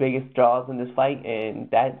 2 biggest draws in this fight, and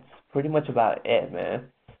that's pretty much about it, man.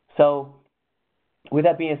 So, with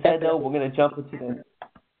that being said, though, we're going to jump into the...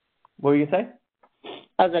 What were you going to say?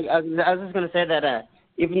 I was just going to say that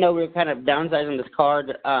even though we're kind of downsizing this card,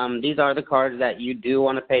 these are the cards that you do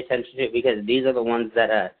want to pay attention to because these are the ones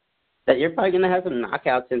that you're probably going to have some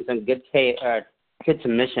knockouts and some good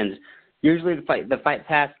submissions. Usually the fight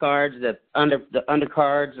pass cards, the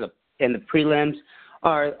undercards, and the prelims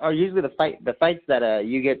are usually the fights that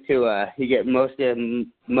you get most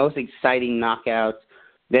exciting knockouts.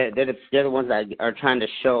 They're the ones that are trying to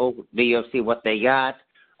show the UFC what they got.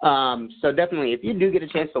 So definitely, if you do get a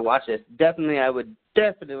chance to watch this, I would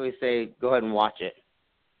definitely say go ahead and watch it.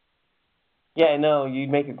 Yeah, no, you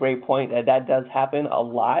make a great point that does happen a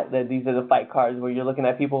lot. That these are the fight cards where you're looking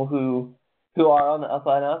at people who are on the up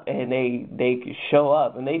and up, and they show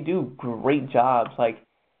up and they do great jobs.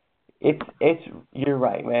 It's you're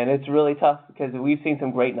right, man. It's really tough because we've seen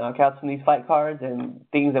some great knockouts from these fight cards and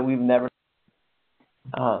things that we've never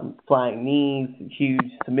flying knees,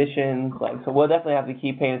 huge submissions. So we'll definitely have to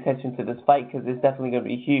keep paying attention to this fight because it's definitely going to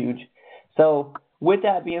be huge. So with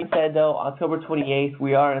that being said, though, October 28th,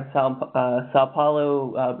 we are in Sao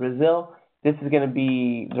Paulo, Brazil. This is going to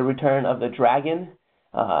be the return of the Dragon.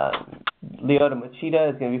 Lyoto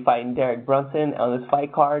Machida is going to be fighting Derek Brunson on this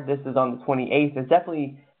fight card. This is on the 28th. It's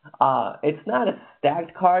definitely, it's not a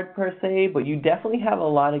stacked card per se, but you definitely have a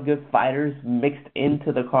lot of good fighters mixed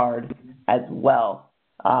into the card as well.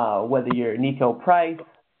 Whether you're Nico Price,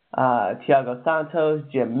 Thiago Santos,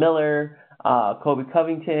 Jim Miller, Kobe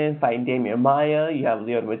Covington fighting Damian Maia. You have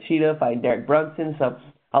Lyoto Machida fighting Derek Brunson. So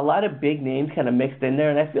a lot of big names kind of mixed in there,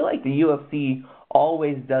 and I feel like the UFC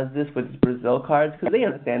always does this with its Brazil cards because they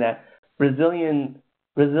understand that Brazilian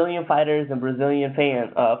fighters and Brazilian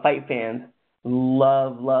fight fans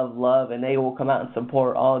love, and they will come out and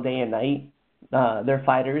support all day and night their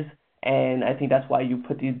fighters, and I think that's why you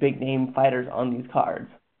put these big name fighters on these cards.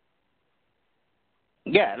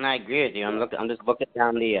 Yeah, and I agree with you. I'm just looking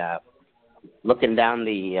down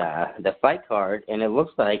the fight card, and it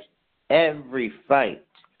looks like every fight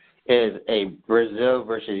is a Brazil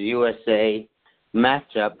versus USA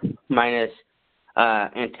matchup, minus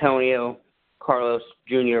Antonio Carlos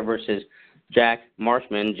Jr. versus Jack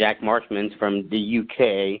Marshman. Jack Marshman's from the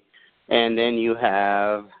UK, and then you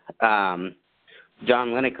have John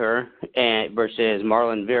Lineker versus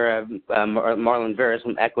Marlon Vera. Marlon Vera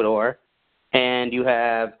from Ecuador, and you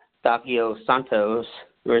have Takio Santos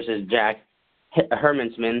versus Jack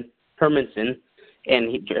Hermansson,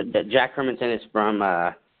 and Jack Hermansson is from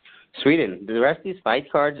Sweden. The rest of these fight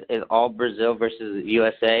cards is all Brazil versus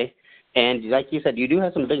USA, and like you said, you do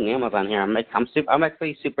have some big names on here. I'm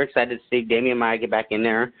actually super excited to see Damian Maia get back in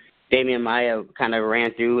there. Damian Maia kind of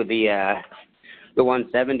ran through the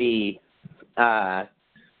 170 fight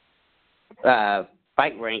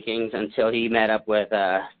rankings until he met up with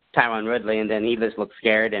Tyron Woodley, and then he just looked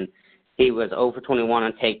scared, and he was 0 for 21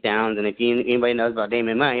 on takedowns. And if anybody knows about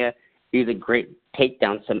Damian Maia, he's a great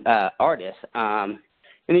takedown artist.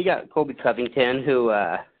 And you got Colby Covington,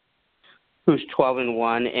 who's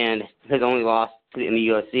 12-1, and his only loss in the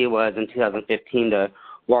UFC was in 2015 to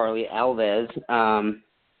Warlley Alves.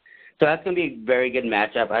 So that's going to be a very good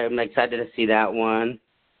matchup. I'm excited to see that one.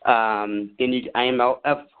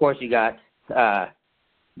 Of course, you got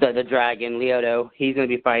the Dragon, Lyoto. He's going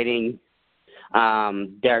to be fighting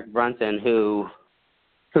Derek Brunson, who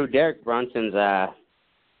Derek Brunson's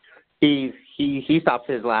he stopped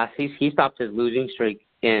his losing streak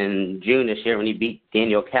in June this year when he beat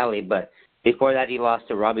Daniel Kelly, but before that he lost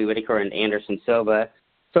to Robbie Whittaker and Anderson Silva.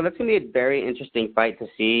 So that's going to be a very interesting fight to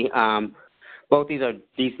see. Both these are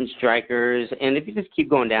decent strikers, and if you just keep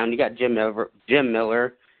going down, you got Jim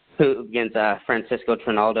Miller who against Francisco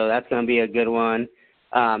Trinaldo. That's going to be a good one.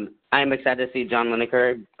 I'm excited to see John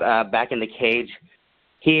Lineker back in the cage.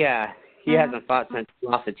 He hasn't fought since he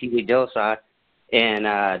lost to T.J. Dillashaw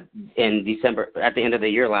in December at the end of the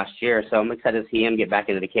year last year. So I'm excited to see him get back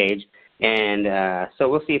into the cage, and so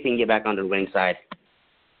we'll see if he can get back on the winning side.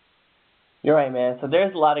 You're right, man. So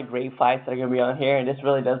there's a lot of great fights that are going to be on here, and this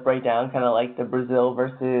really does break down kind of like the Brazil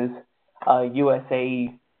versus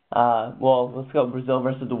USA. Let's go Brazil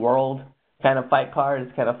versus the world kind of fight card.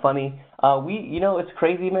 It's kind of funny. It's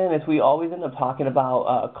crazy, man, is we always end up talking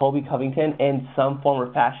about Colby Covington in some form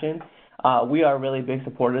or fashion. We are really big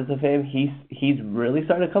supporters of him. He's really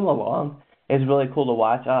starting to come along. It's really cool to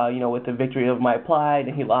watch, with the victory of Mike Plyde,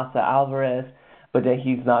 and he lost to Alvarez, but then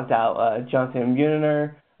he's knocked out Johnson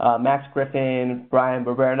Munier, Max Griffin, Brian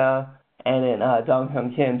Barberna, and then Dong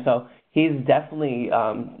Hyun Kim. So he's definitely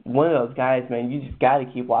one of those guys, man, you just got to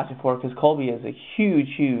keep watching for, because Colby is a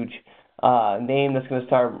huge name that's going to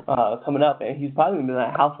start coming up, and he's probably going to be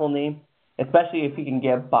a household name, especially if he can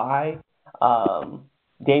get by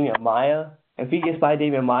Damian Maia. If he gets by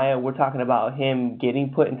Damian Maia, we're talking about him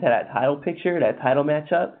getting put into that title picture, that title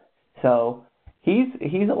matchup. So he's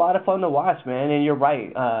a lot of fun to watch, man. And you're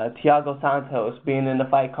right, Thiago Santos being in the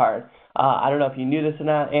fight card. I don't know if you knew this or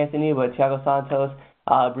not, Anthony, but Thiago Santos,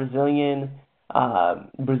 Brazilian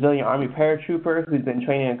Army paratrooper who's been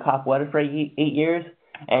training in Capoeira for 8 years,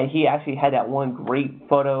 and he actually had that one great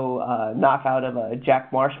photo knockout of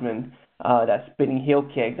Jack Marshman. That spinning heel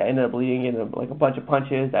kick that ended up leading into like a bunch of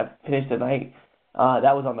punches that finished the night.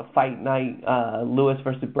 That was on the Fight Night Lewis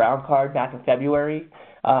versus Brown card back in February.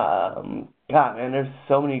 God, man, there's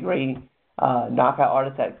so many great knockout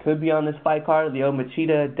artists that could be on this fight card. Leo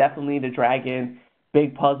Machida, definitely the Dragon.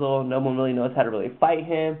 Big puzzle. No one really knows how to really fight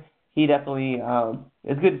him. He definitely,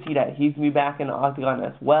 it's good to see that he's going to be back in the octagon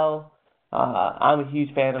as well. I'm a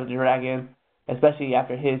huge fan of the Dragon, especially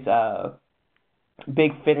after his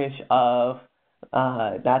big finish of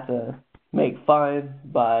not to make fun,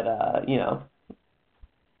 but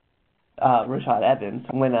Rashad Evans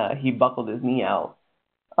when he buckled his knee out.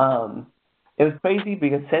 It was crazy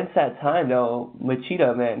because since that time, though,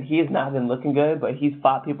 Machida, man, he has not been looking good, but he's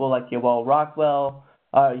fought people like Yoel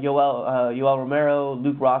Romero,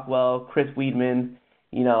 Luke Rockwell, Chris Weidman,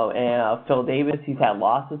 and Phil Davis. He's had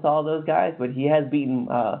losses to all those guys, but he has beaten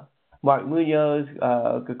Mark Munoz,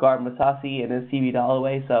 Gegard Mousasi, and then C.B.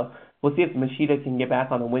 Holloway. So we'll see if Machida can get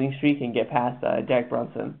back on a winning streak and get past Derek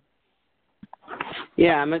Brunson.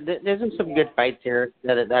 Yeah, there's some good fights here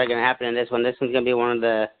that are going to happen in this one. This one's going to be one of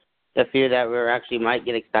the a few that we actually might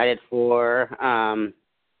get excited for,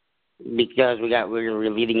 because we're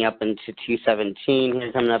leading up into 217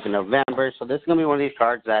 here coming up in November. So this is gonna be one of these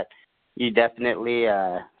cards that you definitely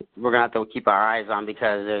we're gonna have to keep our eyes on,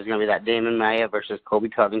 because there's gonna be that Damon Maia versus Colby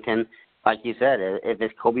Covington. Like you said, if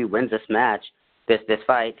this Colby wins this match, this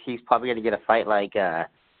fight, he's probably gonna get a fight like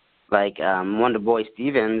Wonderboy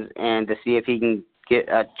Stevens, and to see if he can get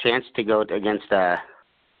a chance to go against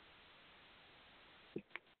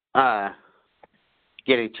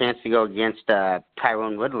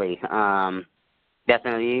Tyrone Woodley.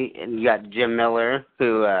 Definitely, you got Jim Miller,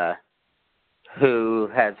 who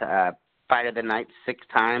has fight of the night 6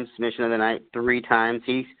 times, submission of the night 3 times.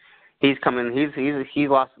 He's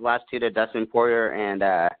lost the last 2 to Dustin Poirier and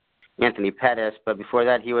Anthony Pettis, but before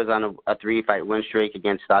that he was on a 3-fight win streak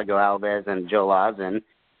against Thiago Alves and Joe Lawson.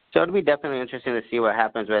 So it'll be definitely interesting to see what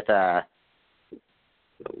happens with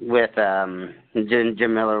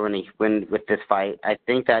Jim Miller when he win with this fight. I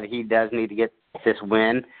think that he does need to get this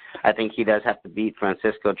win. I think he does have to beat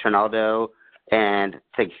Francisco Trinaldo and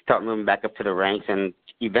to start moving back up to the ranks and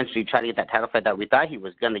eventually try to get that title fight that we thought he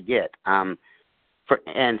was going to get.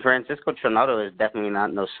 And Francisco Trinaldo is definitely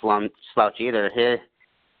not no slouch either.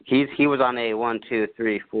 He was on a 1, 2,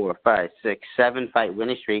 3, 4, 5, 6, 7 fight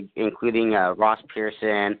winning streak, including Ross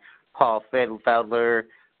Pearson, Paul Felder,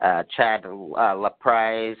 Chad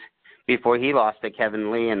LaPrise, before he lost to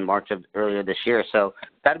Kevin Lee in March of earlier this year. So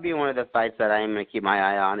that'd be one of the fights that I am going to keep my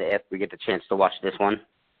eye on if we get the chance to watch this one.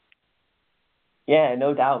 Yeah,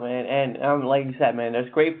 no doubt, man. And like you said, man, there's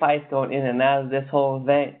great fights going in and out of this whole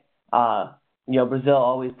event. Brazil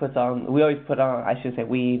always puts on, the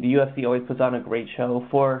UFC always puts on a great show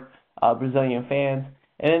for Brazilian fans.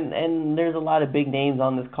 And there's a lot of big names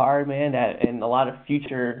on this card, man, and a lot of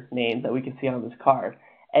future names that we can see on this card.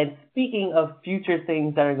 And speaking of future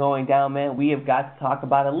things that are going down, man, we have got to talk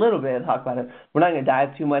about it a little bit. We're not going to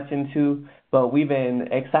dive too much into, but we've been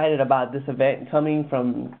excited about this event coming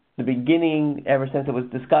from the beginning, ever since it was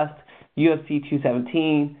discussed, UFC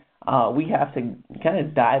 217. We have to kind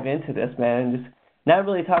of dive into this, man, and just not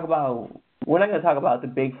really talk about, we're not going to talk about the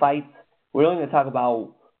big fights. We're only going to talk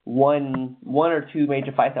about one or two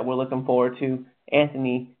major fights that we're looking forward to.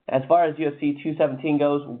 Anthony, as far as UFC 217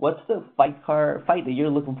 goes, what's the fight that you're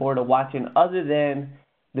looking forward to watching other than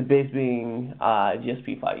the Bisping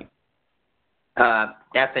GSP fight?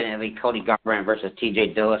 Definitely Cody Garbrandt versus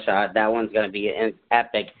TJ Dillashaw. That one's going to be an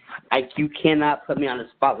epic. You cannot put me on a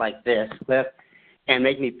spot like this, Cliff, and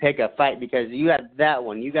make me pick a fight, because you got that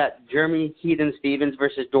one. You got Jeremy Heathen Stevens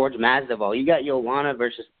versus George Masvidal. You got Joanna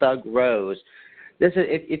versus Thug Rose. This is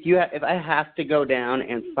if I have to go down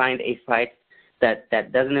and find a fight that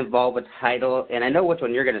doesn't involve a title, and I know which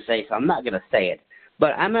one you're going to say, so I'm not going to say it,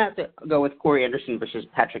 but I'm going to have to go with Corey Anderson versus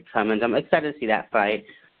Patrick Cummins. I'm excited to see that fight.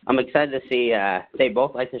 I'm excited to see they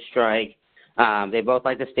both like to strike. They both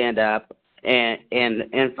like to stand up and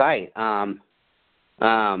fight. So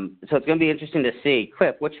it's going to be interesting to see.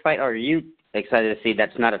 Cliff, which fight are you excited to see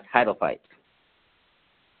that's not a title fight?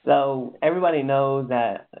 So everybody knows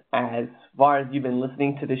that as far as you've been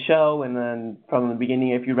listening to the show, and then from the beginning,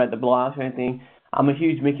 if you read the blogs or anything, I'm a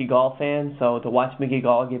huge Mickey Gall fan. So to watch Mickey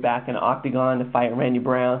Gall get back in the octagon to fight Randy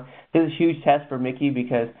Brown, this is a huge test for Mickey,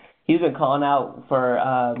 because he's been calling out for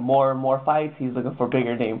more fights. He's looking for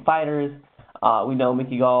bigger name fighters. We know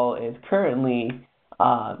Mickey Gall is currently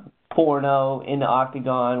 4-0 in the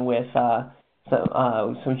octagon with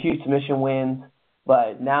some huge submission wins.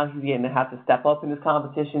 But now he's going to have to step up in this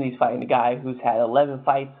competition. He's fighting a guy who's had 11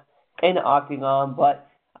 fights in the octagon. But,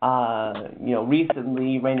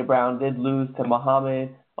 recently Randy Brown did lose to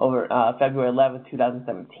Muhammad over February 11,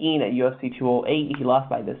 2017 at UFC 208. He lost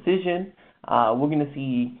by decision. We're going to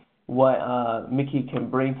see what Mickey can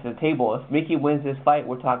bring to the table. If Mickey wins this fight,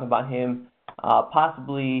 we're talking about him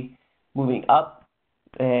possibly moving up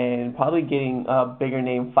and probably getting a bigger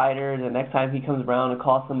name fighter the next time he comes around and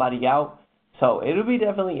calls somebody out. So it'll be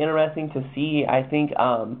definitely interesting to see. I think,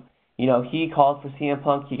 he called for CM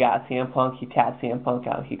Punk. He got CM Punk. He tapped CM Punk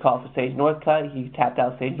out. He called for Sage Northcutt. He tapped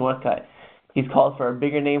out Sage Northcutt. He's called for a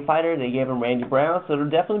bigger name fighter. They gave him Randy Brown. So it'll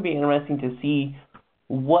definitely be interesting to see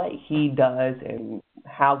what he does and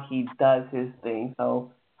how he does his thing.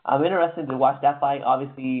 So I'm interested to watch that fight.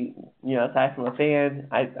 Obviously, aside from a fan,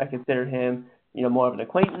 I consider him, more of an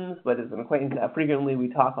acquaintance, but as an acquaintance that frequently we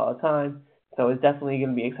talk all the time. So it's definitely going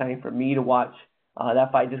to be exciting for me to watch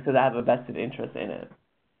that fight just because I have a vested interest in it.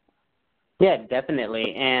 Yeah,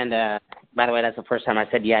 definitely. And by the way, that's the first time I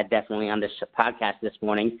said yeah, definitely on this podcast this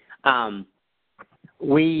morning.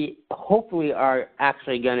 We hopefully are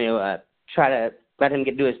actually going to try to let him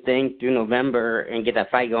do his thing through November and get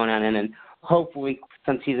that fight going on, and then hopefully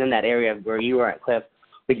since he's in that area where you are at, Cliff,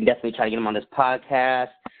 we can definitely try to get him on this podcast.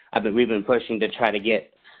 We've been pushing to try to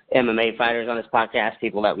get MMA fighters on this podcast,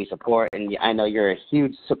 people that we support, and I know you're a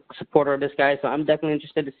huge supporter of this guy, so I'm definitely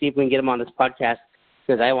interested to see if we can get him on this podcast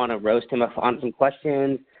because I want to roast him on some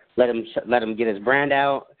questions, let him get his brand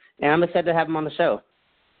out, and I'm excited to have him on the show.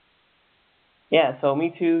 Yeah, so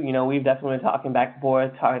me too. You know, we've definitely been talking back and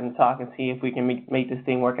forth, talking and see if we can make this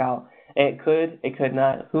thing work out. It could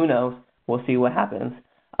not. Who knows? We'll see what happens.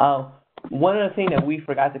 One other thing that we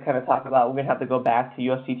forgot to kind of talk about, we're going to have to go back to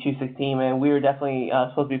UFC 216, and we were definitely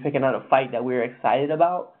supposed to be picking out a fight that we were excited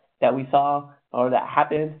about, that we saw or that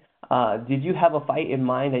happened. Did you have a fight in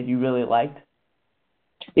mind that you really liked?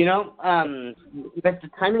 You know, with the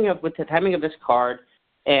timing of this card,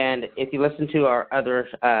 and if you listen to our other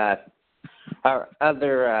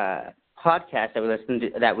podcast that we listen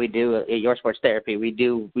to, that we do at Your Sports Therapy, we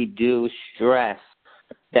do stress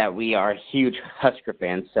that we are huge Husker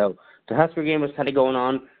fans. So the Husker game was kind of going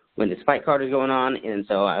on when this fight card was going on, and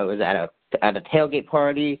so I was at a tailgate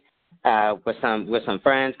party with some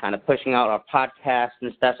friends, kind of pushing out our podcast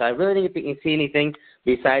and stuff. So I really didn't get to see anything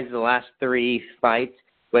besides the last 3 fights,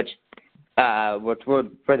 which were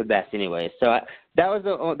for the best anyway. So that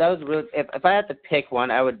was really. If I had to pick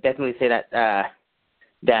one, I would definitely say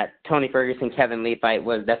that Tony Ferguson Kevin Lee fight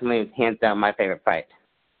was definitely hands down my favorite fight.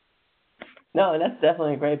 No, that's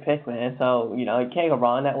definitely a great pick, man. So, you know, you can't go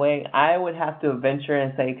wrong that way. I would have to venture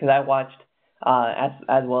and say, because I watched,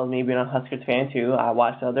 as well as me being a Huskers fan too, I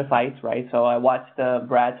watched other fights, right? So I watched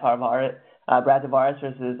Brad Tavares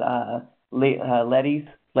versus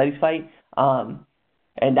Letty's fight.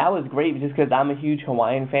 And that was great just because I'm a huge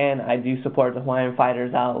Hawaiian fan. I do support the Hawaiian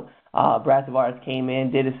fighters out. Brad Tavares came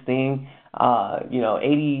in, did his thing.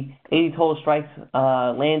 80 total strikes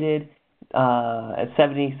landed. At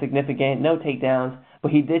 70 significant, no takedowns,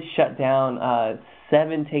 but he did shut down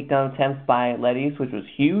 7 takedown attempts by Letty's, which was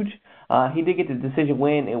huge. He did get the decision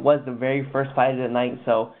win. It was the very first fight of the night,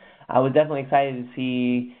 so I was definitely excited to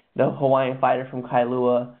see the Hawaiian fighter from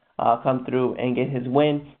Kailua come through and get his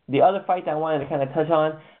win. The other fight that I wanted to kind of touch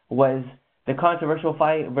on was the controversial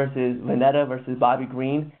fight versus Veneta versus Bobby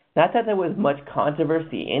Green. Not that there was much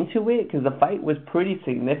controversy into it, because the fight was pretty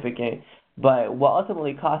significant. But what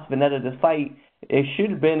ultimately cost Veneta the fight, it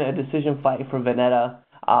should have been a decision fight for Veneta,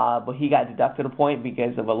 but he got deducted a point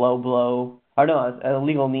because of a low blow, an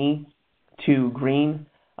illegal knee to Green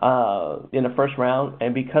in the first round.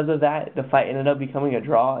 And because of that, the fight ended up becoming a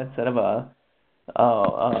draw instead of a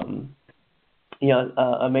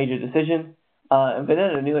major decision. And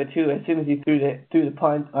Veneta knew it too. As soon as he threw the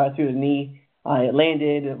punch or threw the knee, it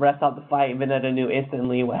landed. The ref stopped the fight. Veneta knew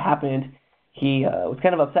instantly what happened. He was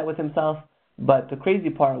kind of upset with himself, but the crazy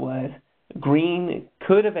part was Green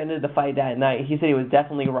could have ended the fight that night. He said he was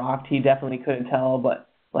definitely rocked. He definitely couldn't tell what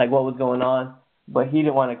was going on, but he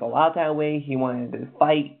didn't want to go out that way. He wanted to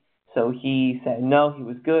fight, so he said no, he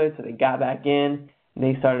was good, so they got back in.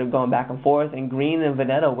 They started going back and forth, and Green and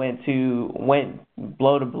Veneta went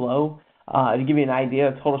blow to blow. To give you an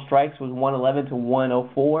idea, total strikes was 111 to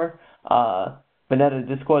 104. Veneta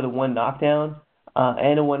did score the 1 knockdown.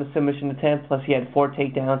 And a 1 submission attempt, plus he had 4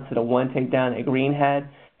 takedowns to the 1 takedown that Green had.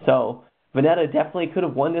 So Veneta definitely could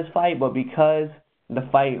have won this fight, but because the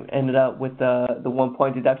fight ended up with the 1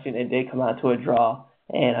 point deduction, it did come out to a draw.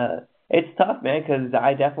 And it's tough, man, because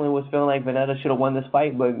I definitely was feeling like Veneta should have won this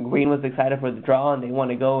fight, but Green was excited for the draw, and they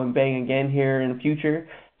want to go and bang again here in the future.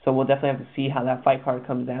 So we'll definitely have to see how that fight card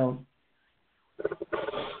comes down.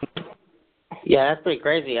 Yeah, that's pretty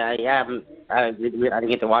crazy. I didn't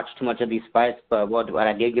get to watch too much of these fights, but what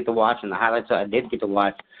I did get to watch and the highlights I did get to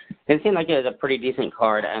watch, it seemed like it was a pretty decent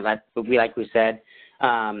card. And like we said,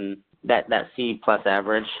 that C+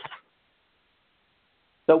 average.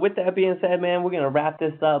 So with that being said, man, we're gonna wrap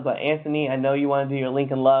this up. But Anthony, I know you want to do your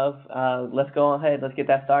Lincoln Love. Let's go ahead. Let's get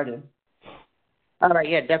that started. All right,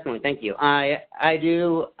 yeah, definitely. Thank you. I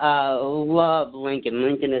do love Lincoln.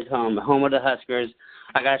 Lincoln is home of the Huskers.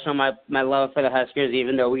 I got to show my love for the Huskers,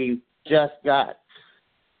 even though we just got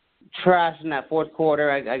trashed in that fourth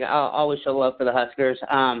quarter. I'll always show love for the Huskers.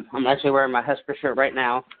 I'm actually wearing my Husker shirt right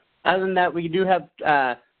now. Other than that, we do have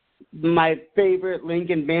my favorite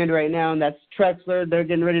Lincoln band right now, and that's Trexler. They're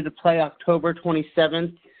getting ready to play October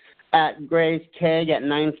 27th at Gray's Keg at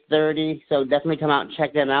 9:30, so definitely come out and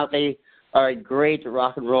check them out. They are a great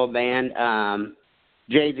rock and roll band.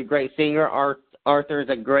 Jay's a great singer. Arthur's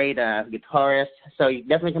a great guitarist, so you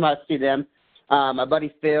definitely come out to see them. My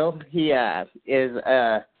buddy Phil, he is,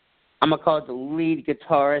 I'm going to call it the lead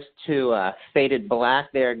guitarist to Faded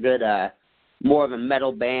Black. They're a good, more of a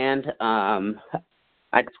metal band.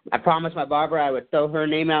 I promised my barber I would throw her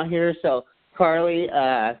name out here, so Carly,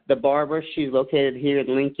 the barber. She's located here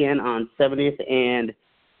in Lincoln on 70th and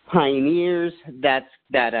Pioneers.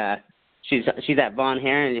 She's at Von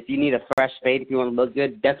Hair, and if you need a fresh fade, if you want to look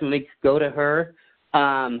good, definitely go to her.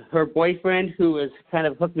 Her boyfriend, who has kind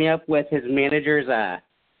of hooked me up with his manager's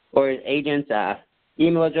or his agent's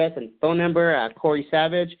email address and phone number, Corey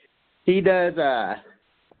Savage. He does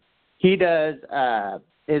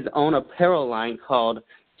his own apparel line called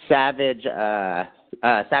Savage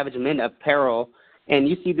Men Apparel, and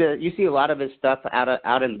you see a lot of his stuff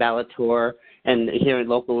out in Bellator and here in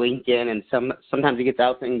local Lincoln, and sometimes he gets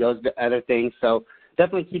out and goes to other things. So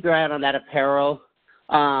definitely keep your eye out on that apparel.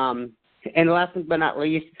 And last but not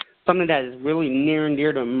least, something that is really near and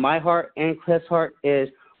dear to my heart and Cliff's heart is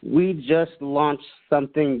we just launched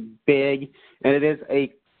something big, and it is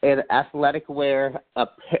an athletic wear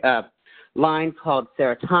line called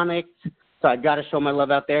Serotonix. So I got to show my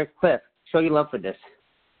love out there. Cliff, show your love for this.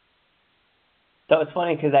 So it's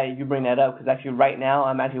funny because you bring that up, because actually right now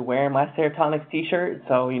I'm actually wearing my Serotonix t-shirt.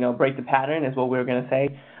 So, break the pattern is what we were going to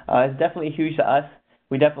say. It's definitely huge to us.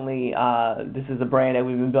 We definitely, this is a brand that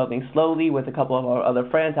we've been building slowly with a couple of our other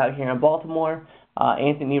friends out here in Baltimore.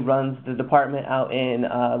 Anthony runs the department out in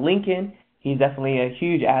Lincoln. He's definitely a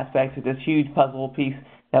huge aspect to this huge puzzle piece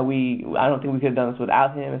that I don't think we could have done this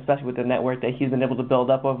without him, especially with the network that he's been able to build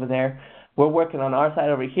up over there. We're working on our side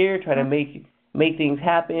over here, trying to make things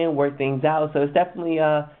happen, work things out. So it's definitely,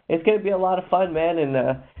 it's going to be a lot of fun, man. And,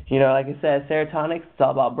 like I said, Serotonix, it's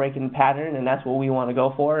all about breaking the pattern, and that's what we want to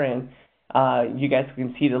go for. And you guys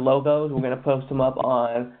can see the logos. We're going to post them up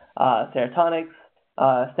on Serotonix,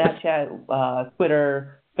 Snapchat,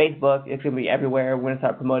 Twitter, Facebook. It's going to be everywhere. We're going to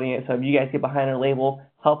start promoting it. So if you guys get behind our label,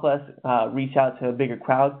 help us reach out to a bigger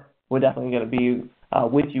crowd. We're definitely going to be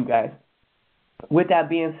with you guys. With that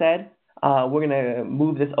being said, we're going to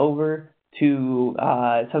move this over to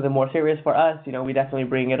something more serious for us. We definitely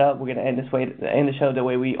bring it up. We're going to end the show the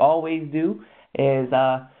way we always do is,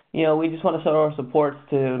 we just want to show our supports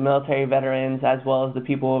to military veterans as well as the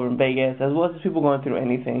people over in Vegas, as well as the people going through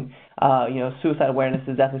anything. Suicide awareness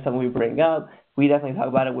is definitely something we bring up. We definitely talk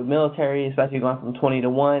about it with military, especially going from 20 to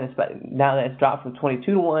 1. Now that it's dropped from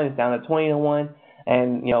 22 to 1, it's down to 20 to 1.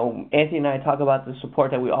 And, Anthony and I talk about the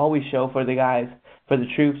support that we always show for the guys, for the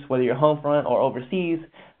troops, whether you're home front or overseas.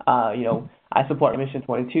 I support Mission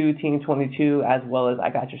 22, Team 22, as well as I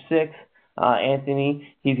Got Your Six. Anthony,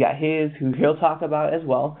 he's got his, who he'll talk about as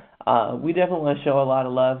well. We definitely want to show a lot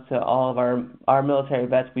of love to all of our military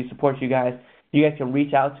vets. We support you guys. You guys can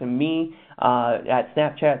reach out to me at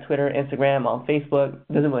Snapchat, Twitter, Instagram, on Facebook.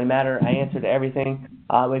 It doesn't really matter. I answer to everything.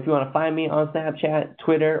 But if you want to find me on Snapchat,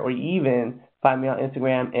 Twitter, or even find me on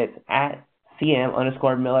Instagram, it's at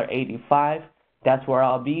CM_Miller85. That's where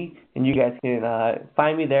I'll be, and you guys can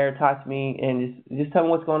find me there, talk to me, and just tell me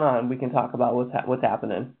what's going on. We can talk about what's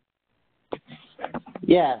happening.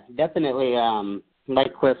 Yeah, definitely.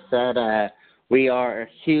 Like Cliff said, we are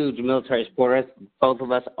huge military supporters. Both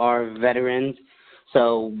of us are veterans,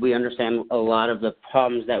 so we understand a lot of the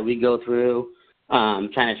problems that we go through, trying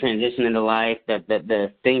to transition into life.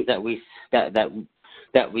 The things that we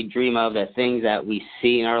dream of, the things that we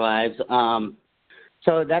see in our lives.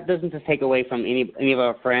 So that doesn't just take away from any of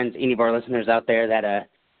our friends, any of our listeners out there that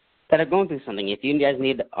are going through something. If you guys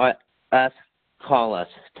need us, call us,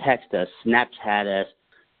 text us, Snapchat us,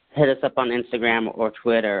 hit us up on Instagram or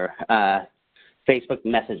Twitter, Facebook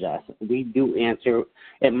message us. We do answer.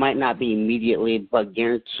 It might not be immediately, but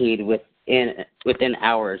guaranteed within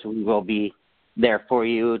hours we will be there for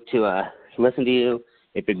you to listen to you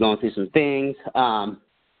if you're going through some things.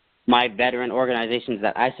 My veteran organizations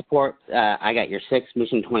that I support, I Got Your Six,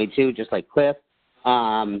 Mission 22, just like Cliff.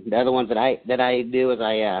 The other ones that I do is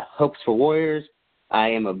Hopes for Warriors. I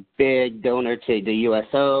am a big donor to the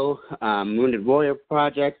USO, Wounded Warrior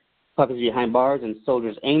Project, Puppies Behind Bars, and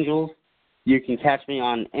Soldiers Angels. You can catch me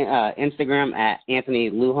on Instagram at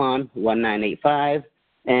Anthony Lujan 1985,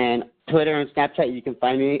 and Twitter and Snapchat. You can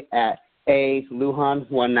find me at Lujan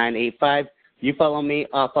 1985. You follow me,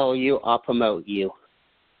 I'll follow you, I'll promote you.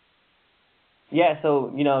 Yeah,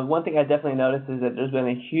 so, one thing I definitely noticed is that there's been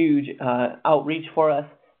a huge outreach for us.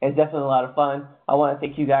 It's definitely a lot of fun. I want to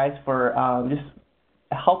thank you guys for just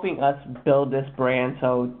helping us build this brand.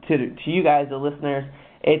 So to you guys, the listeners,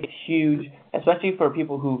 it's huge, especially for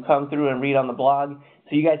people who come through and read on the blog.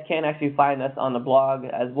 So you guys can actually find us on the blog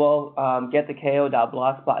as well,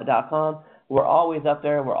 gettheko.blogspot.com. We're always up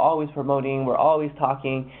there. We're always promoting. We're always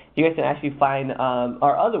talking. You guys can actually find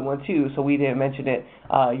our other one, too, so we didn't mention it,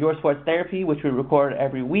 Your Sports Therapy, which we record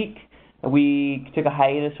every week. We took a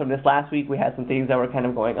hiatus from this last week. We had some things that were kind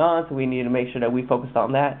of going on, so we needed to make sure that we focused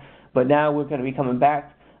on that. But now we're going to be coming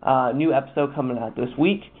back New episode coming out this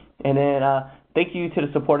week. And then thank you to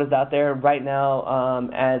the supporters out there. Right now,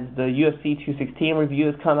 as the UFC 216 review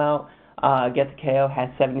has come out, Get the KO has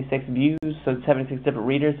 76 views, so 76 different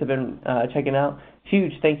readers have been checking out.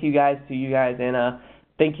 Huge thank you guys to you guys, and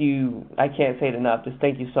thank you. I can't say it enough. Just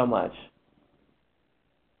thank you so much.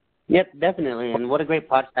 Yep, definitely. And what a great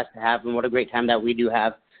podcast to have, and what a great time that we do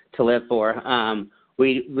have to live for.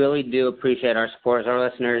 We really do appreciate our supporters, our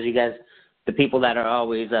listeners, you guys, the people that are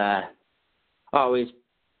always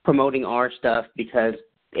promoting our stuff, because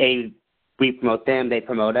we promote them, they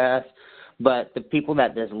promote us. But the people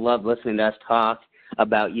that just love listening to us talk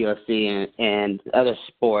about UFC and other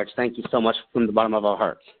sports, thank you so much from the bottom of our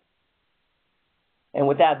hearts. And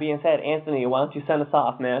with that being said, Anthony, why don't you send us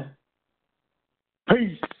off, man?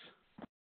 Peace.